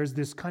 and there's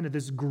this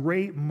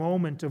great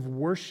moment of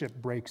worship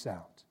breaks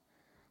out.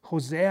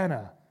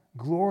 Hosanna,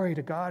 glory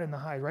to God in the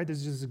highest, right?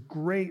 There's just a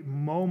great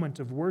moment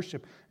of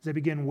worship as they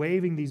begin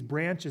waving these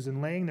branches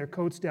and laying their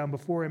coats down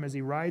before him as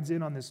he rides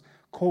in on this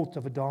colt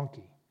of a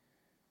donkey.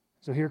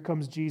 So here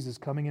comes Jesus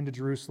coming into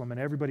Jerusalem, and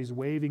everybody's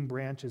waving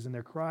branches, and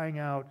they're crying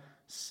out,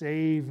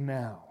 "Save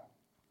now."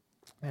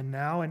 And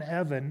now in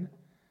heaven,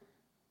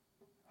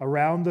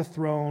 around the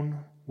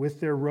throne, with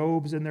their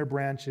robes and their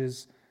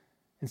branches,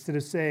 instead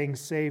of saying,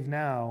 "Save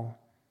now,"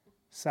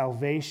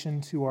 salvation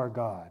to our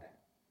God,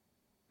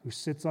 who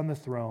sits on the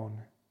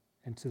throne,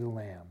 and to the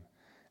Lamb.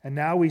 And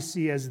now we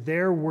see as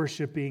they're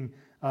worshiping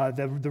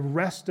the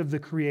rest of the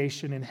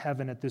creation in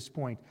heaven at this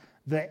point,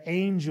 the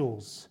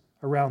angels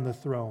around the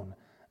throne,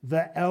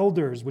 the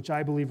elders, which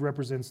I believe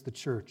represents the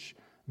church,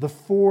 the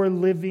four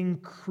living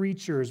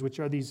creatures, which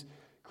are these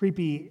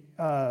creepy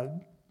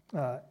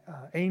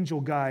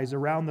angel guys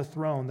around the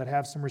throne that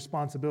have some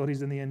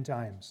responsibilities in the end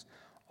times.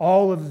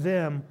 All of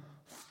them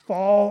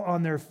fall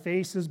on their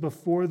faces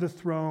before the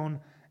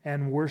throne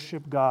and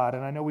worship God.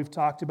 And I know we've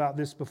talked about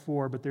this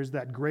before, but there's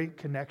that great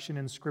connection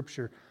in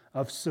Scripture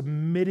of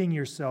submitting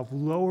yourself,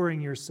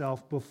 lowering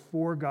yourself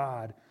before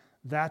God.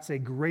 That's a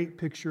great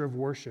picture of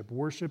worship.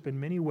 Worship in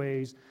many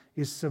ways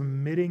is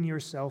submitting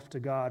yourself to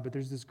God. But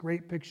there's this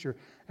great picture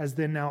as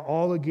then now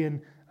all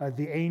again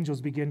the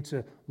angels begin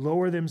to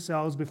lower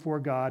themselves before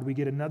God. We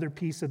get another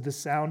piece of the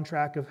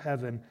soundtrack of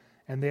heaven,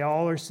 and they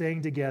all are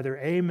saying together,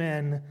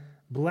 "Amen.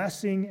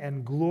 Blessing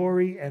and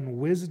glory and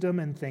wisdom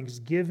and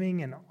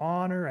thanksgiving and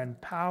honor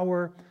and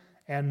power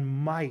and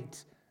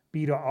might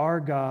be to our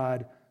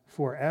God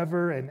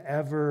forever and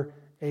ever.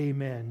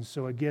 Amen."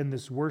 So again,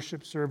 this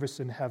worship service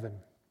in heaven.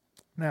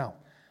 Now,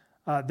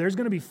 there's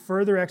going to be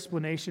further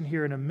explanation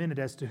here in a minute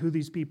as to who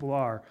these people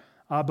are.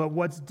 But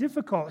what's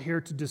difficult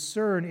here to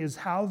discern is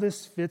how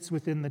this fits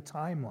within the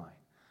timeline.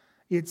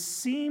 It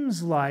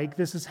seems like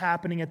this is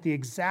happening at the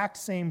exact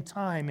same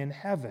time in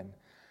heaven.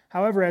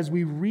 However, as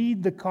we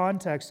read the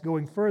context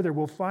going further,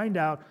 we'll find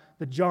out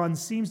that John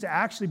seems to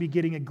actually be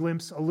getting a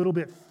glimpse a little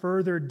bit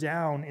further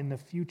down in the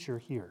future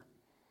here.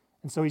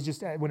 And so he's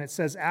just, when it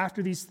says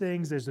after these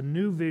things, there's a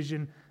new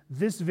vision.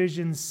 This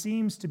vision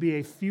seems to be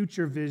a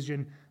future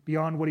vision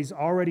beyond what he's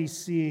already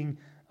seeing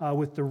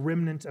with the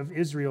remnant of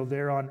Israel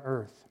there on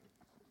earth.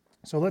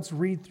 So let's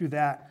read through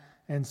that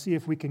and see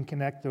if we can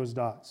connect those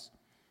dots.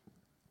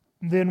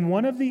 Then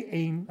one of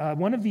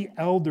the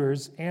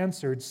elders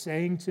answered,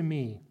 saying to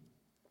me,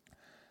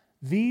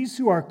 "These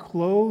who are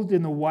clothed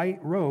in the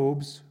white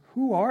robes,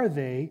 who are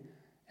they,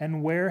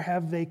 and where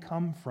have they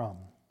come from?"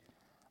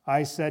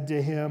 I said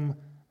to him,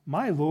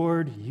 "My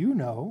Lord, you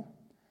know."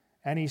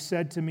 And he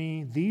said to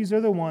me, "These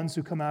are the ones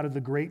who come out of the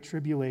great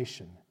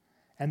tribulation,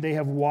 and they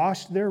have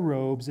washed their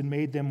robes and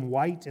made them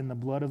white in the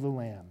blood of the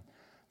Lamb.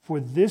 For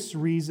this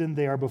reason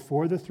they are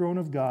before the throne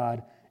of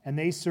God, and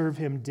they serve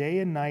him day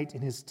and night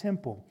in his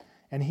temple.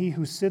 And he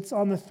who sits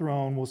on the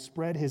throne will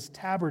spread his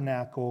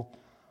tabernacle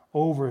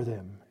over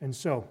them." And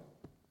so,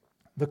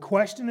 the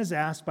question is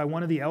asked by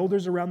one of the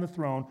elders around the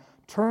throne,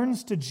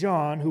 turns to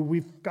John, who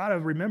we've got to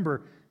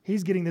remember,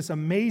 he's getting this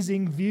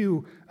amazing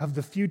view of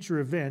the future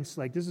events.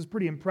 Like, this is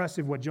pretty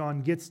impressive what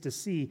John gets to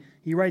see.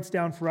 He writes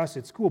down for us,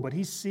 it's cool, but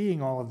he's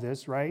seeing all of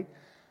this, right?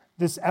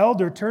 This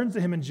elder turns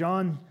to him, and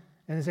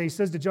And he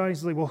says to John, he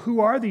says, well,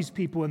 who are these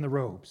people in the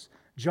robes?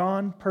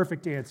 John,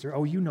 perfect answer.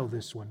 Oh, you know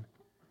this one.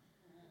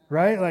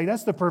 Right? Like,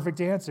 that's the perfect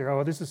answer.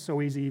 Oh, this is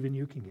so easy, even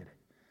you can get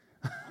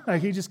it.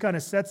 Like, he just kind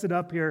of sets it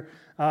up here.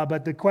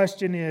 But the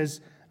question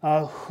is,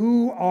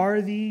 who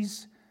are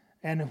these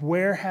and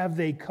where have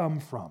they come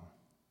from?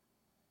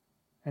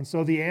 And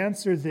so the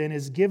answer then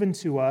is given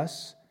to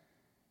us.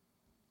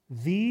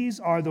 These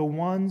are the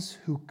ones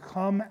who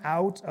come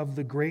out of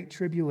the great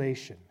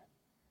tribulation.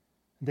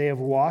 They have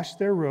washed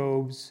their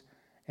robes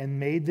and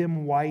made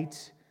them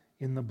white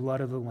in the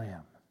blood of the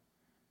Lamb.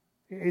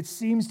 It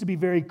seems to be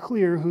very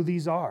clear who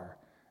these are.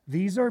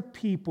 These are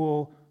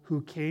people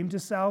who came to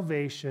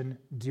salvation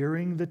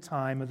during the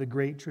time of the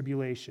great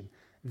tribulation.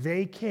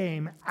 They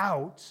came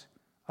out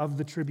of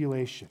the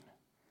tribulation.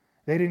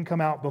 They didn't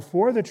come out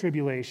before the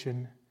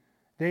tribulation.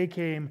 They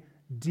came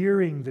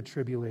during the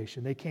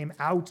tribulation. They came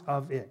out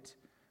of it.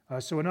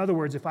 So in other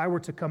words, if I were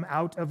to come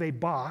out of a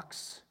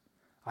box,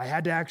 I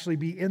had to actually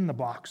be in the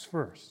box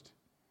first.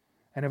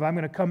 And if I'm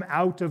going to come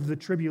out of the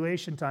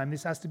tribulation time,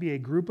 this has to be a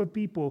group of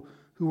people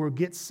who will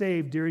get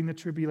saved during the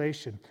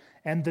tribulation.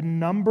 And the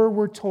number,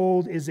 we're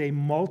told, is a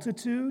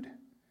multitude,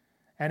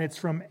 and it's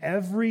from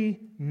every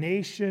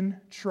nation,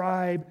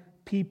 tribe,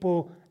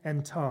 people,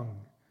 and tongue.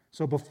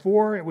 So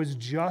before it was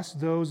just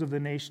those of the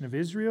nation of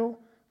Israel,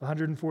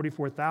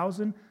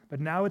 144,000, but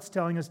now it's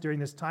telling us during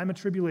this time of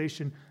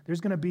tribulation, there's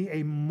going to be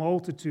a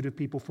multitude of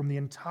people from the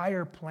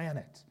entire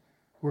planet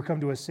who will come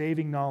to a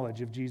saving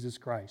knowledge of Jesus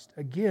Christ.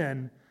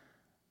 Again,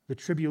 the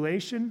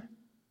tribulation,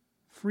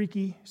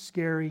 freaky,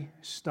 scary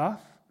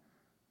stuff,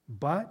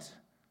 but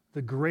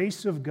the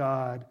grace of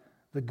God,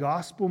 the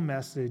gospel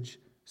message,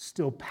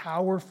 still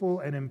powerful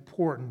and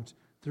important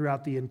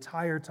throughout the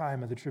entire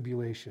time of the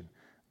tribulation.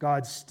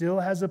 God still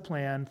has a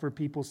plan for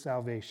people's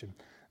salvation.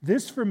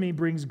 This, for me,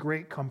 brings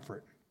great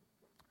comfort.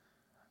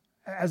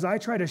 As I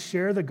try to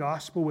share the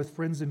gospel with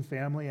friends and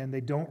family and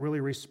they don't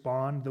really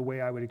respond the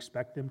way I would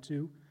expect them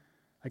to,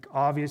 like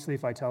obviously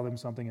if I tell them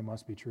something, it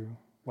must be true.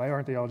 Why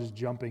aren't they all just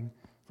jumping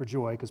for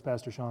joy because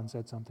Pastor Sean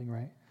said something,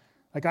 right?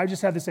 Like I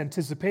just have this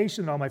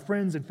anticipation that all my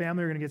friends and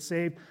family are going to get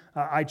saved.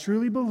 I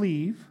truly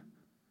believe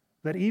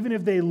that even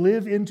if they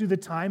live into the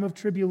time of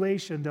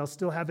tribulation, they'll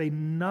still have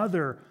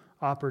another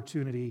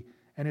opportunity,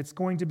 and it's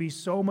going to be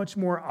so much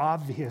more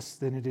obvious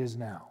than it is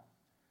now.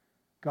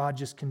 God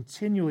just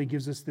continually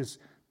gives us this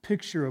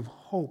picture of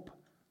hope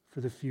for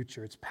the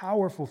future. It's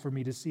powerful for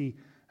me to see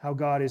how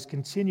God is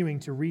continuing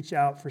to reach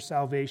out for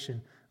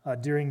salvation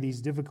during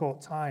these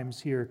difficult times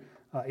here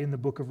in the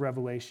book of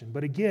Revelation.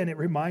 But again, it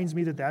reminds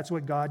me that that's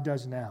what God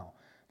does now.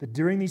 That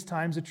during these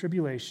times of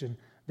tribulation,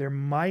 there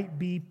might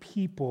be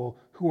people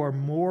who are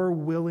more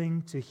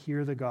willing to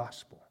hear the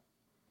gospel.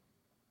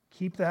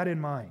 Keep that in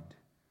mind.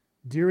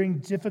 During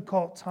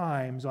difficult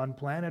times on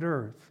planet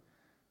Earth,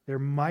 there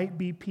might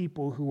be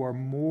people who are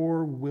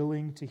more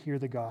willing to hear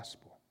the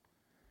gospel.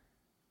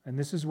 And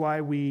this is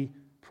why we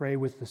pray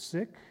with the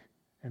sick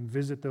and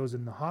visit those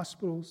in the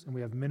hospitals, and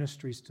we have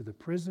ministries to the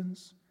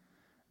prisons.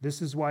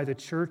 This is why the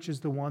church is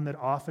the one that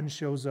often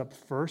shows up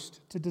first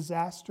to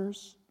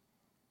disasters,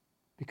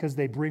 because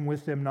they bring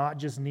with them not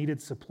just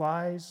needed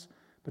supplies,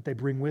 but they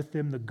bring with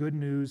them the good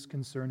news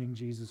concerning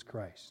Jesus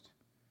Christ.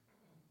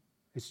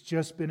 It's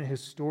just been a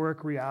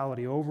historic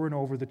reality. Over and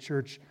over, the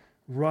church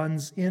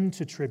runs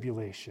into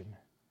tribulation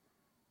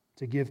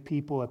to give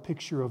people a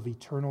picture of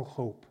eternal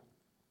hope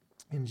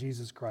in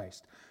Jesus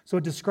Christ. So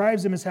it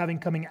describes them as having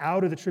coming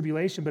out of the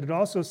tribulation, but it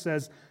also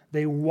says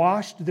they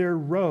washed their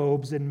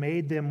robes and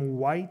made them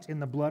white in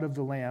the blood of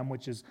the Lamb,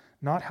 which is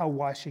not how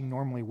washing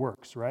normally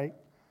works, right?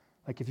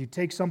 Like if you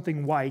take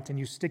something white and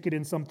you stick it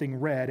in something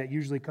red, it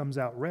usually comes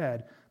out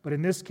red. But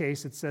in this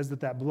case, it says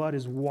that blood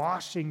is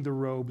washing the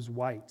robes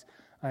white.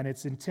 And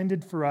it's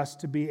intended for us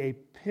to be a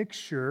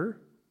picture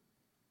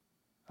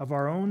of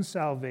our own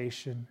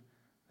salvation,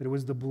 that it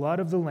was the blood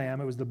of the Lamb,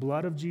 it was the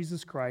blood of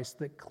Jesus Christ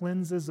that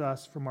cleanses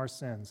us from our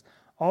sins.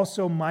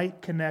 Also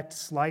might connect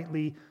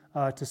slightly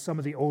to some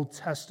of the Old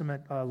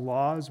Testament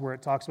laws where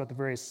it talks about the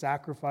various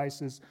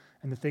sacrifices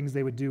and the things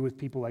they would do with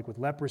people like with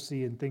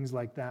leprosy and things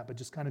like that, but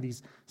just kind of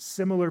these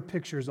similar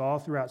pictures all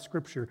throughout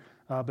Scripture.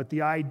 But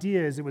the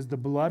idea is it was the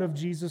blood of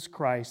Jesus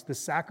Christ, the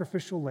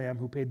sacrificial Lamb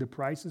who paid the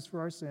prices for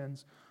our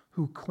sins,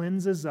 who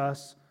cleanses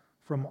us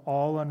from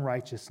all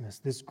unrighteousness.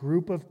 This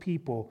group of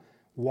people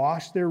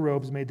washed their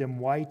robes, made them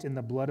white in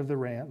the blood of the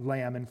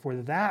Lamb, and for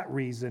that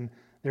reason,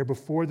 they're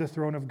before the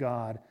throne of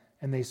God,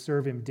 and they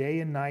serve Him day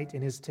and night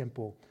in His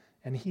temple.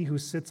 And He who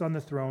sits on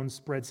the throne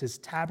spreads His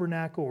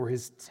tabernacle or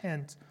His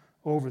tent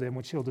over them,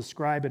 which He'll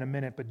describe in a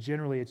minute, but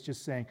generally it's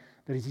just saying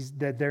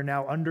that they're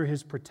now under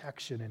His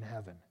protection in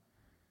heaven.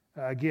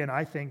 Again,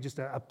 I think just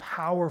a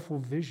powerful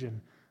vision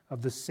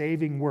of the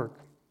saving work.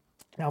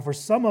 Now, for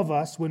some of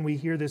us, when we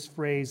hear this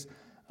phrase,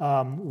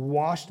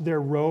 washed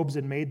their robes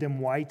and made them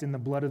white in the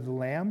blood of the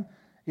Lamb,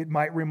 it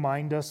might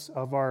remind us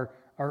of our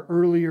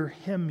earlier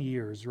hymn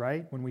years,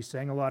 right? When we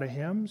sang a lot of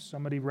hymns.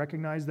 Somebody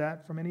recognize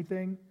that from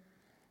anything?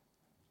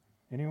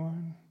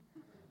 Anyone?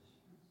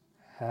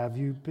 Have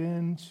you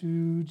been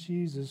to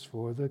Jesus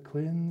for the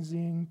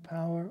cleansing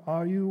power?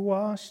 Are you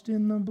washed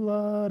in the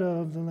blood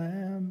of the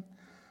Lamb?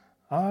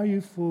 Are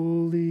you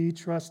fully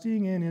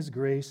trusting in His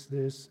grace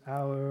this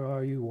hour?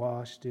 Are you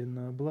washed in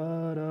the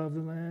blood of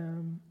the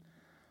Lamb?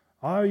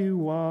 Are you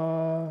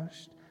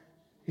washed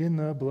in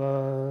the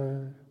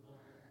blood,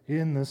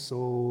 in the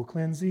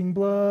soul-cleansing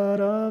blood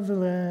of the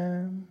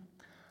Lamb?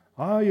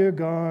 Are your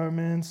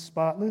garments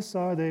spotless?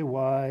 Are they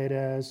white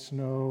as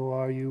snow?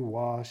 Are you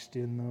washed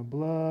in the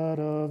blood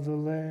of the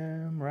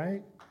Lamb?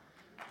 Right?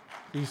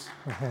 These,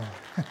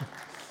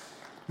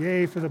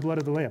 yay for the blood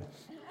of the Lamb.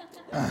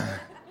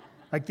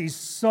 Like these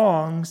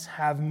songs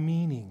have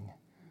meaning.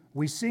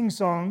 We sing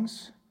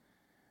songs.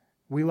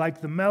 We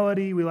like the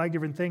melody. We like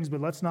different things, but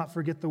let's not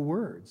forget the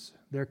words.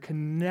 They're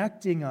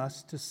connecting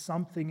us to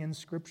something in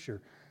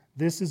Scripture.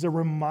 This is a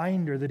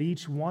reminder that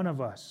each one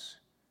of us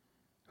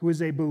who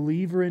is a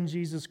believer in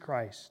Jesus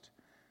Christ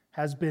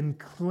has been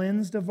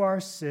cleansed of our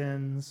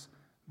sins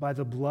by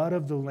the blood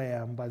of the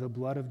Lamb, by the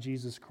blood of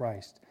Jesus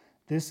Christ.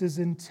 This is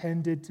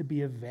intended to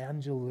be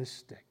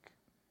evangelistic.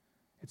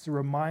 It's a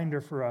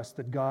reminder for us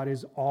that God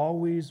is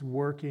always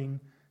working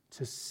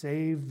to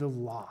save the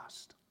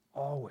lost,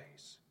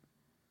 always.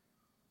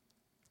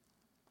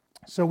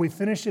 So we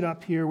finish it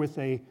up here with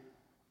a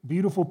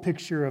beautiful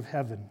picture of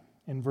heaven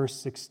in verse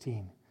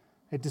 16.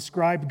 It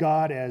described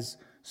God as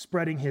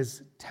spreading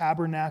His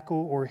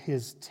tabernacle or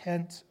His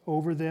tent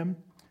over them.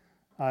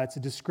 It's a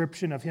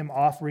description of Him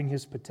offering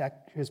His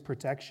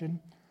protection.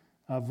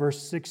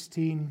 Verse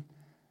 16,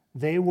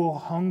 they will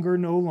hunger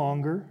no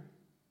longer,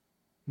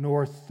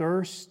 nor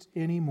thirst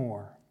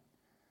anymore,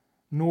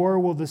 nor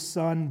will the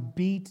sun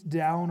beat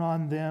down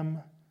on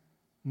them,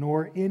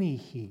 nor any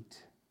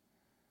heat.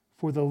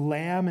 For the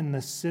Lamb in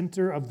the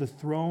center of the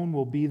throne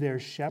will be their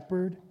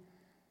shepherd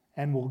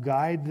and will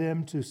guide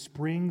them to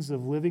springs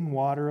of living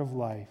water of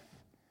life.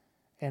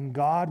 And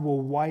God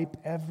will wipe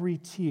every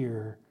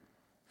tear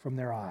from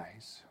their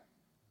eyes.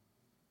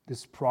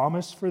 This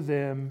promise for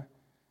them,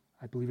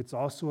 I believe it's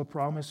also a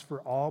promise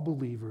for all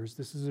believers.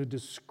 This is a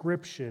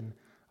description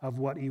of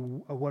what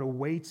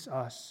awaits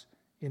us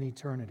in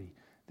eternity.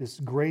 This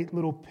great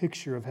little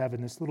picture of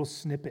heaven, this little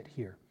snippet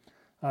here.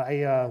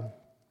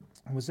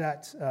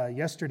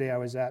 Yesterday I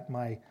was at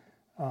my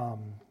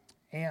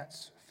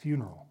aunt's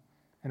funeral.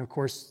 And of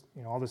course,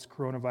 all this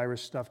coronavirus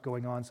stuff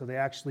going on, so they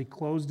actually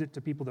closed it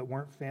to people that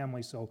weren't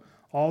family, so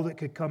all that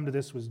could come to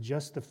this was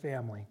just the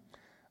family.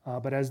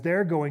 But as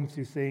they're going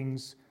through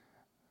things,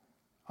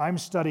 I'm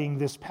studying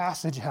this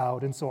passage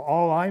out, and so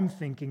all I'm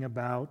thinking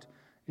about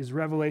is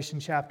Revelation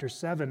chapter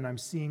 7, and I'm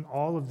seeing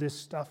all of this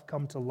stuff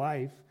come to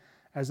life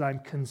as I'm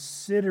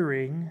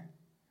considering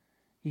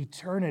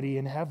eternity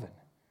in heaven.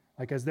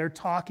 Like as they're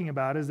talking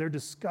about, as they're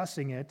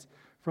discussing it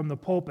from the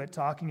pulpit,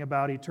 talking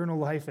about eternal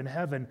life in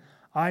heaven,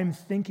 I'm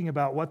thinking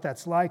about what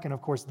that's like, and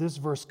of course this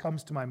verse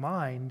comes to my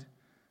mind.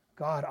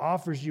 God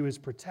offers you His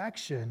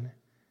protection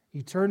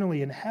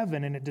eternally in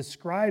heaven, and it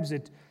describes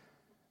it,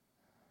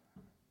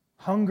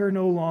 hunger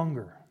no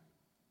longer.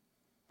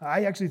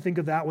 I actually think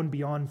of that one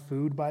beyond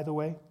food, by the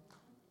way.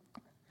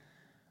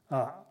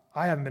 I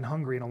haven't been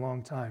hungry in a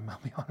long time, I'll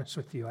be honest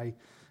with you. I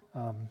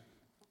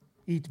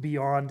eat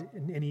beyond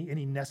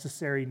any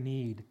necessary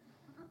need.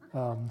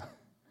 I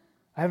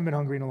haven't been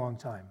hungry in a long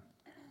time.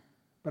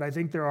 But I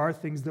think there are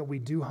things that we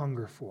do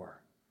hunger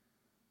for,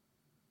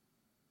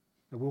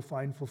 that we'll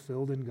find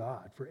fulfilled in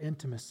God, for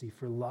intimacy,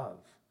 for love,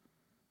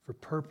 for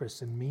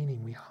purpose and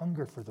meaning. We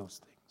hunger for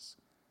those things.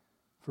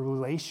 For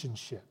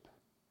relationship,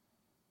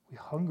 we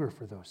hunger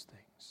for those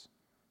things.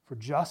 For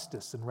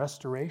justice and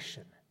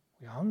restoration,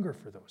 we hunger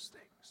for those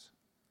things.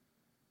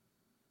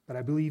 But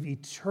I believe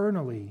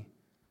eternally,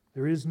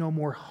 there is no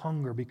more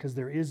hunger because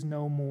there is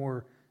no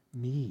more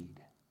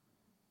need.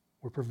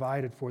 We're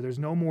provided for. There's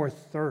no more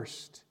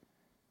thirst.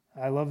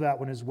 I love that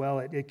one as well.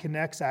 It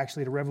connects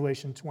actually to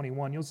Revelation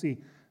 21. You'll see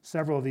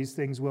several of these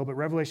things will, but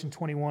Revelation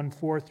 21,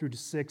 4 through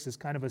 6 is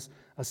kind of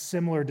a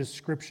similar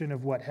description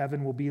of what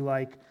heaven will be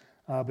like,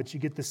 but you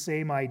get the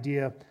same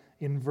idea.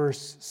 In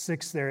verse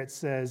 6 there it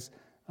says,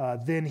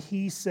 then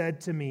He said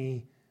to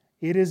me,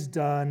 it is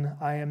done.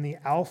 I am the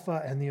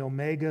Alpha and the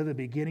Omega, the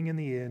beginning and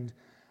the end.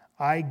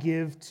 I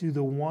give to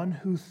the one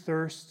who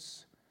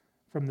thirsts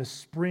from the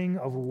spring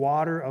of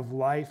water of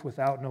life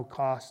without no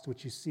cost,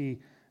 which you see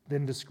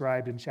then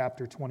described in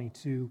chapter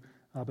 22,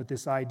 but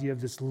this idea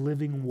of this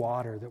living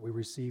water that we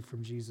receive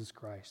from Jesus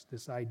Christ,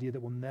 this idea that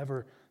we'll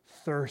never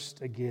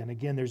thirst again.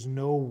 Again, there's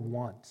no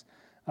want.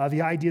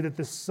 The idea that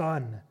the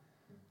sun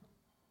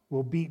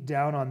will beat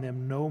down on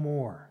them no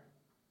more.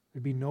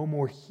 There'd be no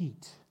more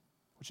heat,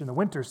 which in the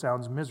winter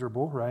sounds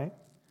miserable, right?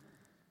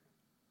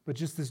 But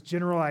just this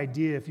general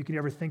idea, if you can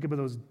ever think about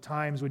those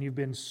times when you've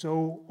been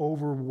so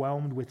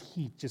overwhelmed with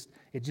heat,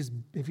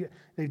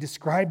 they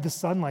describe the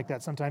sun like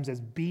that sometimes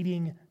as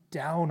beating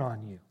down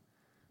on you.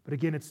 But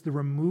again, it's the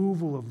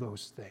removal of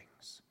those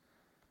things.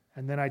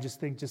 And then I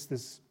just think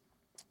this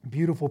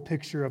beautiful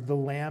picture of the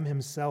Lamb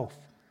Himself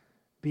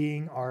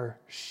being our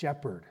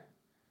shepherd.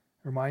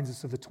 It reminds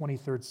us of the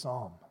 23rd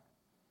Psalm.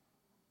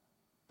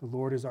 The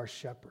Lord is our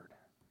shepherd.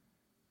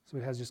 So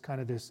it has just kind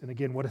of this, and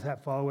again, what does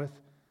that follow with?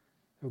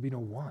 There will be no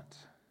want.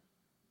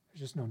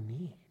 There's just no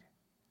need.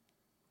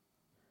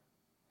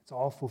 It's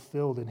all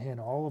fulfilled in Him.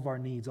 All of our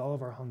needs, all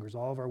of our hungers,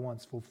 all of our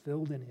wants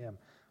fulfilled in Him.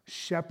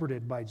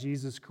 Shepherded by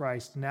Jesus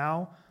Christ,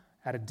 now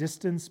at a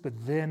distance, but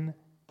then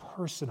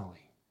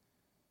personally.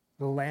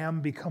 The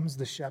Lamb becomes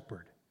the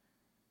shepherd.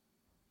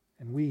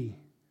 And we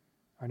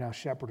are now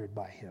shepherded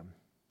by Him.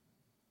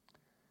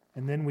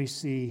 And then we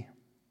see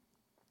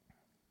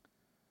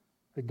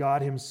that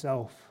God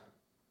Himself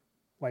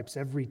wipes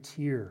every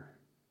tear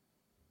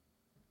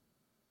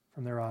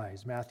from their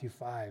eyes. Matthew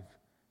 5,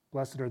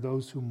 blessed are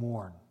those who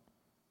mourn,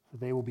 for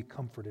they will be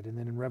comforted. And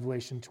then in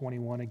Revelation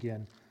 21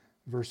 again,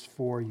 verse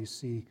 4, you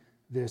see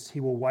this.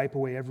 He will wipe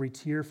away every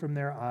tear from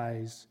their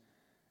eyes,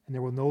 and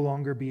there will no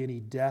longer be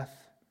any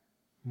death,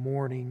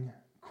 mourning,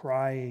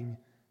 crying,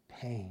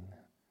 pain.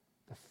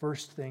 The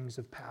first things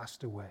have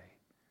passed away.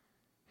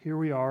 Here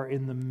we are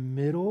in the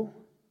middle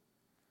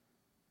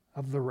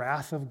of the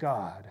wrath of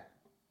God,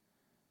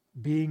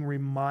 being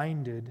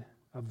reminded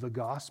of the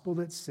gospel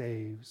that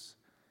saves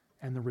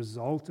and the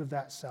result of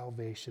that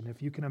salvation.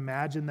 If you can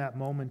imagine that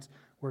moment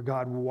where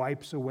God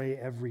wipes away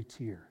every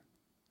tear,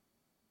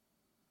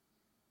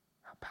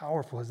 how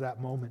powerful is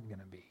that moment going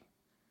to be?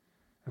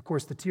 Of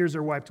course, the tears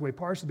are wiped away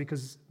partially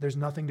because there's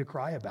nothing to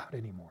cry about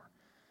anymore.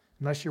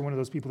 Unless you're one of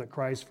those people that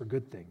cries for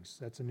good things.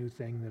 That's a new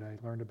thing that I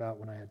learned about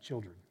when I had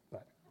children.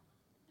 But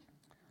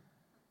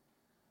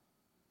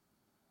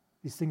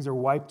these things are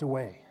wiped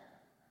away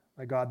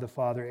by God the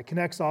Father. It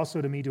connects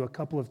also to me to a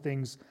couple of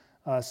things.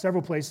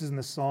 Several places in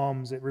the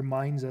Psalms, it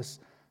reminds us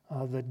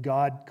that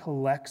God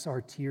collects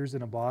our tears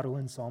in a bottle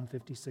in Psalm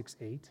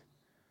 56:8.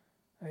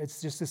 It's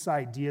just this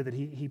idea that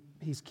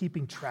He's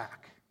keeping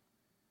track.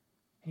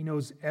 He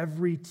knows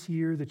every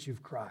tear that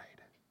you've cried.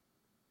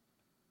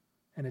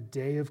 And a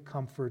day of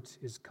comfort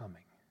is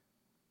coming.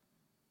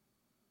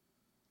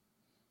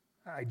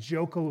 I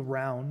joke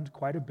around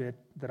quite a bit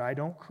that I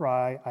don't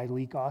cry, I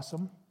leak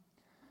awesome.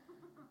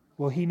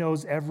 Well, He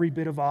knows every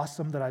bit of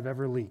awesome that I've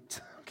ever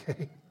leaked,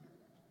 okay?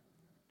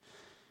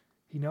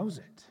 He knows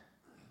it.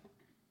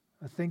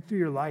 Think through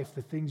your life,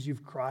 the things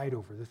you've cried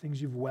over, the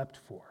things you've wept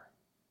for.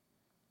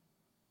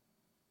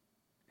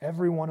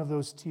 Every one of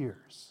those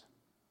tears,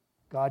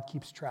 God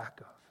keeps track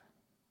of.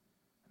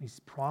 And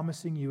He's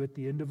promising you at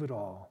the end of it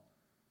all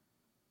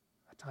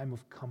a time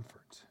of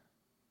comfort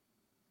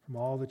from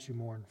all that you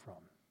mourn from.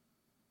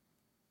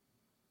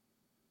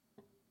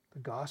 The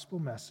gospel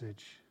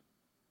message,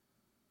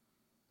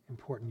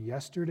 important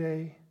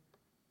yesterday,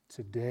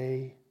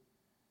 today,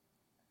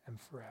 and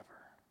forever.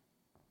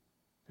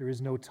 There is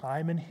no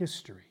time in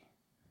history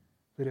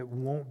that it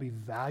won't be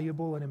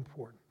valuable and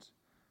important.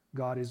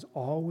 God is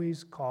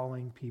always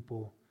calling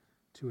people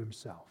to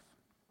Himself.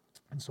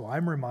 And so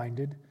I'm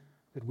reminded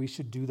that we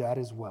should do that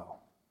as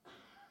well.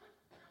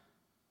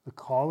 The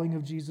calling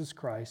of Jesus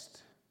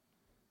Christ,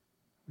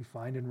 we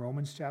find in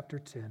Romans chapter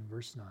 10,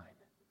 verse 9.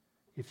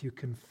 If you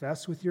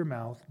confess with your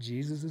mouth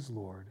Jesus is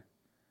Lord,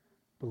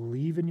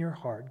 believe in your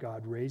heart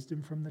God raised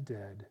Him from the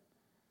dead,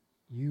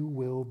 you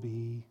will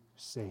be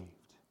saved.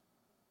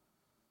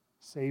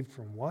 Saved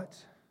from what?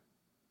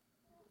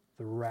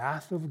 The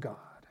wrath of God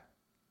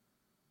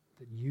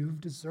that you've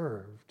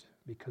deserved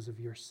because of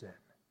your sin.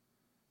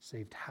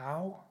 Saved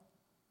how?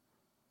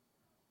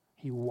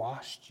 He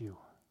washed you,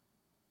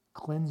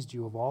 cleansed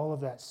you of all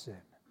of that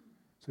sin,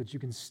 so that you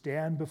can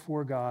stand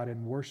before God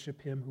and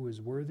worship Him who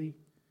is worthy,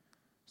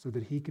 so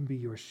that He can be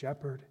your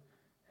shepherd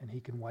and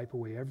He can wipe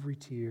away every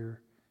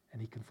tear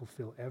and He can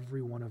fulfill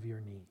every one of your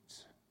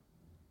needs.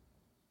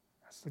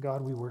 That's the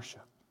God we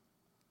worship.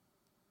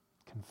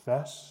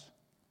 Confess,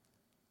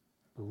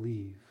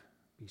 believe,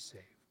 be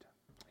saved.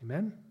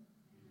 Amen?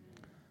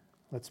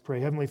 Let's pray.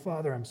 Heavenly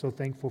Father, I'm so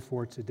thankful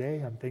for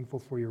today. I'm thankful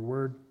for your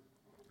word.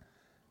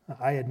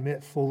 I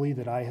admit fully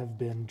that I have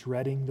been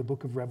dreading the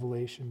book of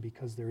Revelation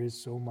because there is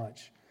so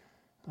much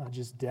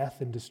just death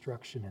and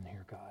destruction in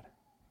here, God.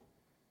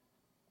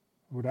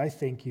 Lord, I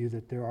thank you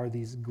that there are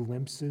these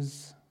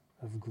glimpses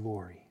of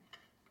glory,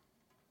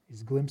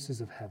 these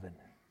glimpses of heaven.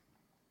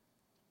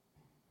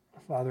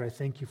 Father, I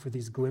thank you for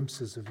these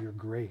glimpses of your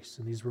grace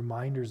and these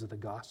reminders of the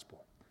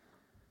gospel.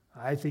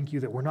 I thank you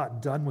that we're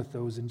not done with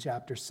those in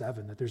chapter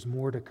 7, that there's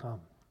more to come.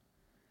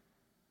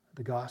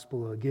 The gospel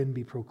will again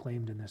be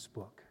proclaimed in this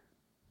book.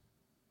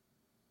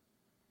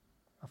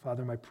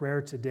 Father, my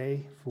prayer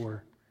today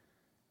for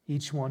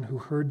each one who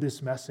heard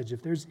this message,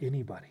 if there's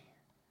anybody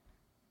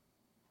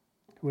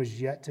who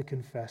has yet to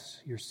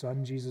confess your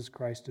Son, Jesus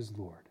Christ, as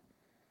Lord,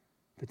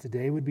 that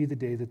today would be the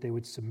day that they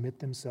would submit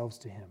themselves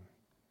to Him.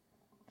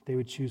 They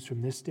would choose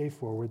from this day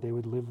forward, they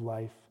would live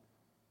life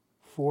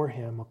for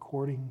Him,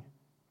 according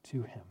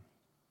to Him.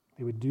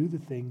 They would do the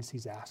things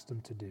He's asked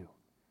them to do.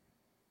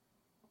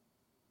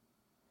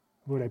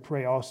 Lord, I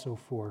pray also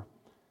for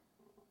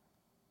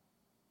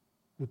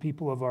the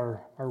people of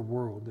our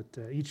world,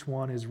 that each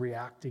one is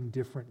reacting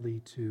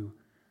differently to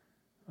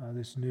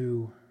this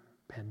new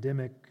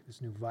pandemic,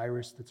 this new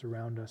virus that's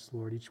around us,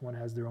 Lord. Each one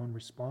has their own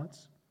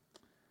response.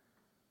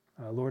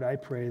 Lord, I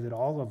pray that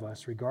all of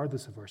us,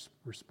 regardless of our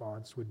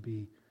response, would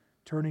be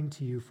turning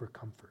to you for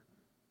comfort.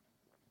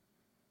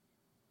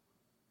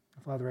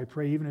 Father, I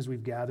pray even as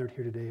we've gathered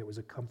here today, it was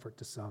a comfort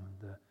to some,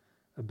 the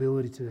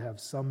ability to have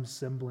some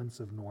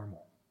semblance of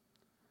normal.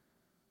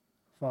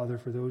 Father,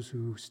 for those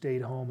who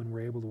stayed home and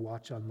were able to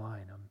watch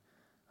online,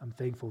 I'm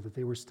thankful that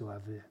they still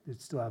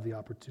have the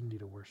opportunity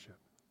to worship.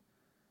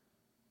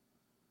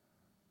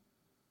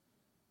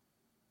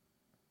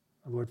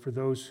 Lord, for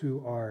those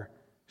who are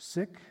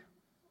sick,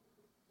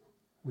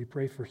 we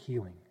pray for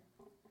healing.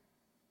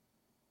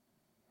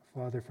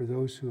 Father, for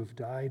those who have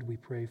died, we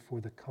pray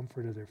for the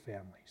comfort of their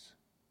families.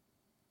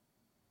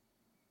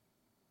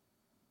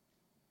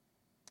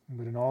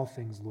 But in all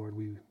things, Lord,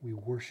 we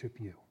worship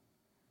you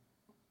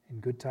in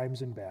good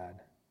times and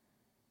bad,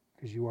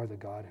 because you are the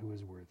God who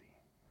is worthy.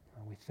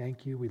 We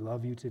thank you. We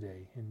love you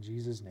today. In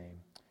Jesus' name,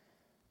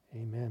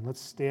 amen.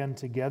 Let's stand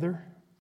together.